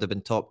decisives, I'd have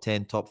been top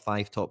 10, top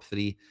 5, top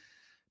 3.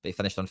 But he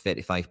finished on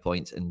 35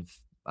 points, and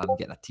I'm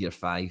getting a tier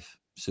 5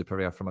 super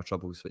rare for my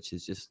troubles, which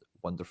is just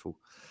wonderful.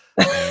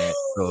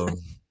 So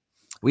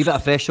wee bit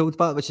of threshold,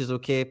 but which is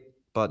okay,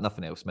 but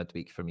nothing else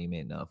midweek for me,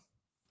 mate. No.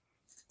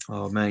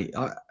 Oh, mate.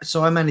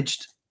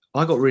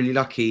 I got really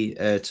lucky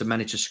to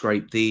manage to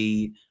scrape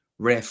the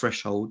rare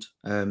threshold.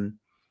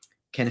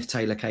 Kenneth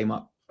Taylor came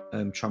up,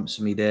 trumps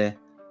me there.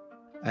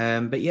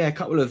 But yeah, a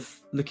couple of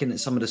looking at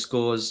some of the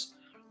scores.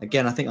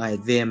 Again, I think I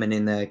had Veerman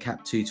in there,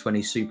 cap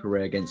 220 super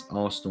rare against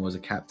Arsenal as a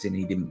captain.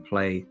 He didn't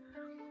play.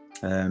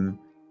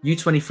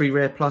 U23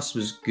 rare plus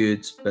was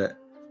good, but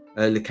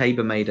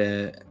Lekeba made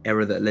an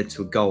error that led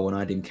to a goal, and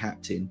I didn't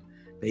captain.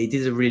 But he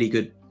did a really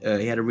good.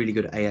 He had a really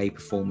good AA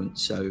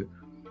performance, so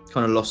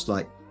kind of lost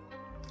like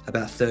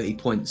about 30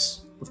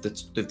 points with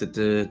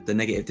the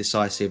negative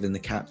decisive and the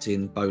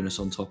captain bonus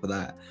on top of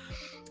that.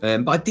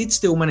 But I did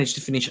still manage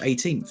to finish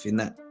 18th in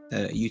that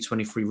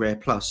U23 rare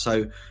plus.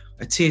 So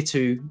a tier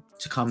 2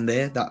 to come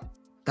there,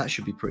 that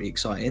should be pretty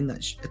exciting.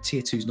 A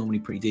tier 2 is normally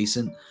pretty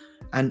decent,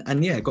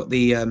 and yeah, got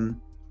the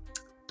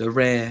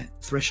rare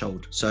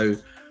threshold. So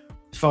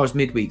as far as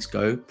midweeks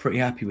go, pretty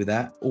happy with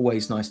that.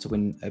 Always nice to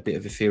win a bit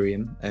of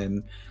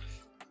Ethereum,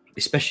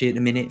 especially at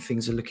the minute.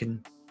 Things are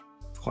looking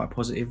quite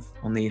positive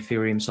on the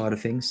Ethereum side of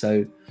things.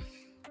 So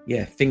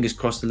yeah, fingers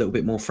crossed a little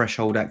bit more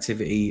threshold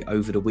activity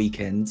over the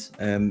weekend,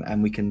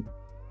 and we can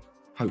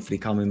hopefully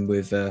come in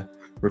with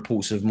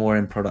reports of more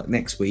end product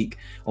next week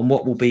on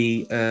what will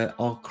be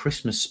our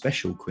Christmas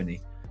special,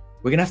 Quinny.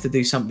 We're gonna have to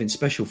do something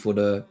special for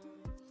the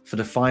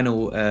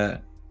final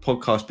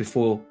podcast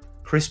before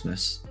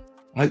Christmas.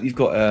 I hope you've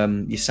got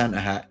your Santa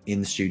hat in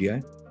the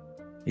studio.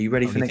 Are you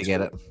ready for next week?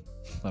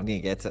 I'm gonna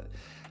get it.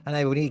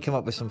 And we need to come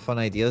up with some fun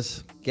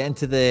ideas. Get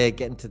into the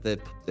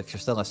if you're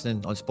still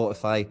listening on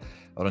Spotify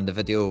or on the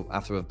video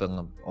after we've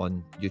been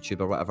on YouTube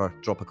or whatever,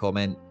 drop a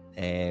comment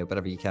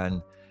wherever you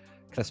can.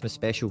 Christmas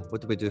special. What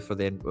do we do for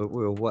them?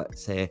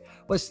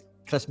 What's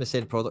Christmas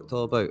end product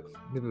all about?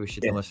 Maybe we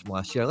should know this from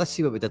last year. Let's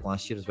see what we did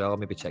last year as well. I'll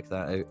maybe check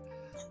that out.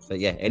 But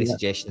yeah, any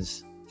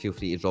suggestions, feel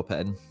free to drop it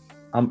in.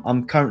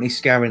 I'm currently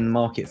scouring the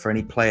market for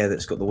any player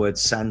that's got the word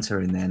Santa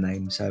in their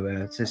name.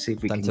 So to see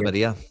if we Santa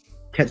Maria.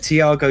 Get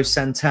Thiago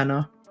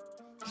Santana.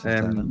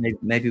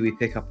 Maybe we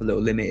pick up a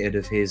little limited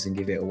of his and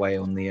give it away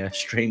on the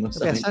stream or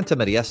something. Yeah, Santa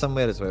Maria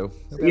somewhere as well.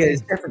 Yeah,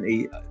 it's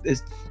definitely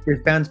there's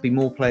bound to be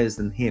more players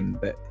than him,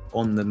 but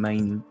on the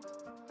main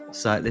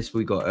site list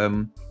we got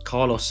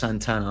Carlos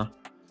Santana,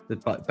 the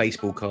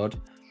baseball card.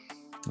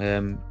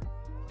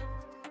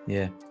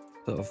 Yeah,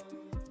 sort of.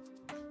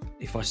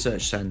 If I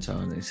search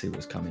Santana, let's see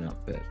what's coming up,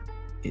 but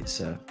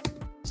it's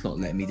not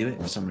letting me do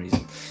it for some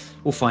reason.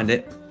 We'll find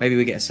it. Maybe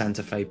we get a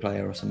Santa Fe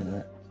player or something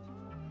like that.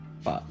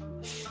 But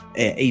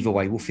either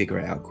way, we'll figure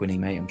it out, Quinny,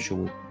 mate. I'm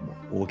sure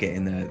we'll get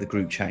in the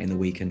group chat in the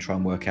week and try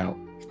and work out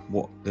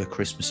what the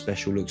Christmas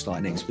special looks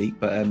like next week.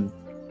 But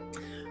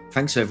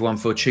thanks everyone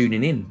for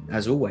tuning in,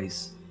 as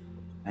always.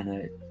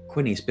 And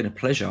Quinny, it's been a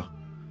pleasure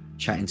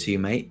chatting to you,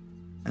 mate.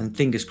 And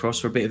fingers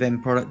crossed for a bit of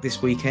end product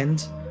this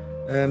weekend.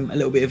 A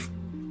little bit of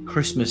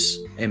Christmas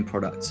end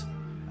product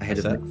ahead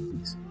of next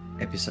week's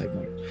episode,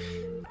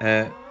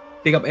 mate.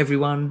 Big up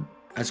everyone.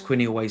 As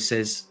Quinny always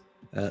says,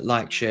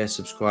 like, share,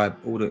 subscribe,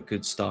 all that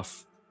good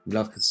stuff. We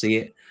love to see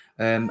it.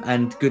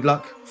 And good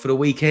luck for the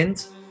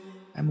weekend.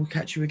 And we'll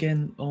catch you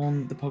again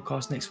on the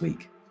podcast next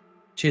week.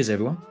 Cheers,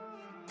 everyone.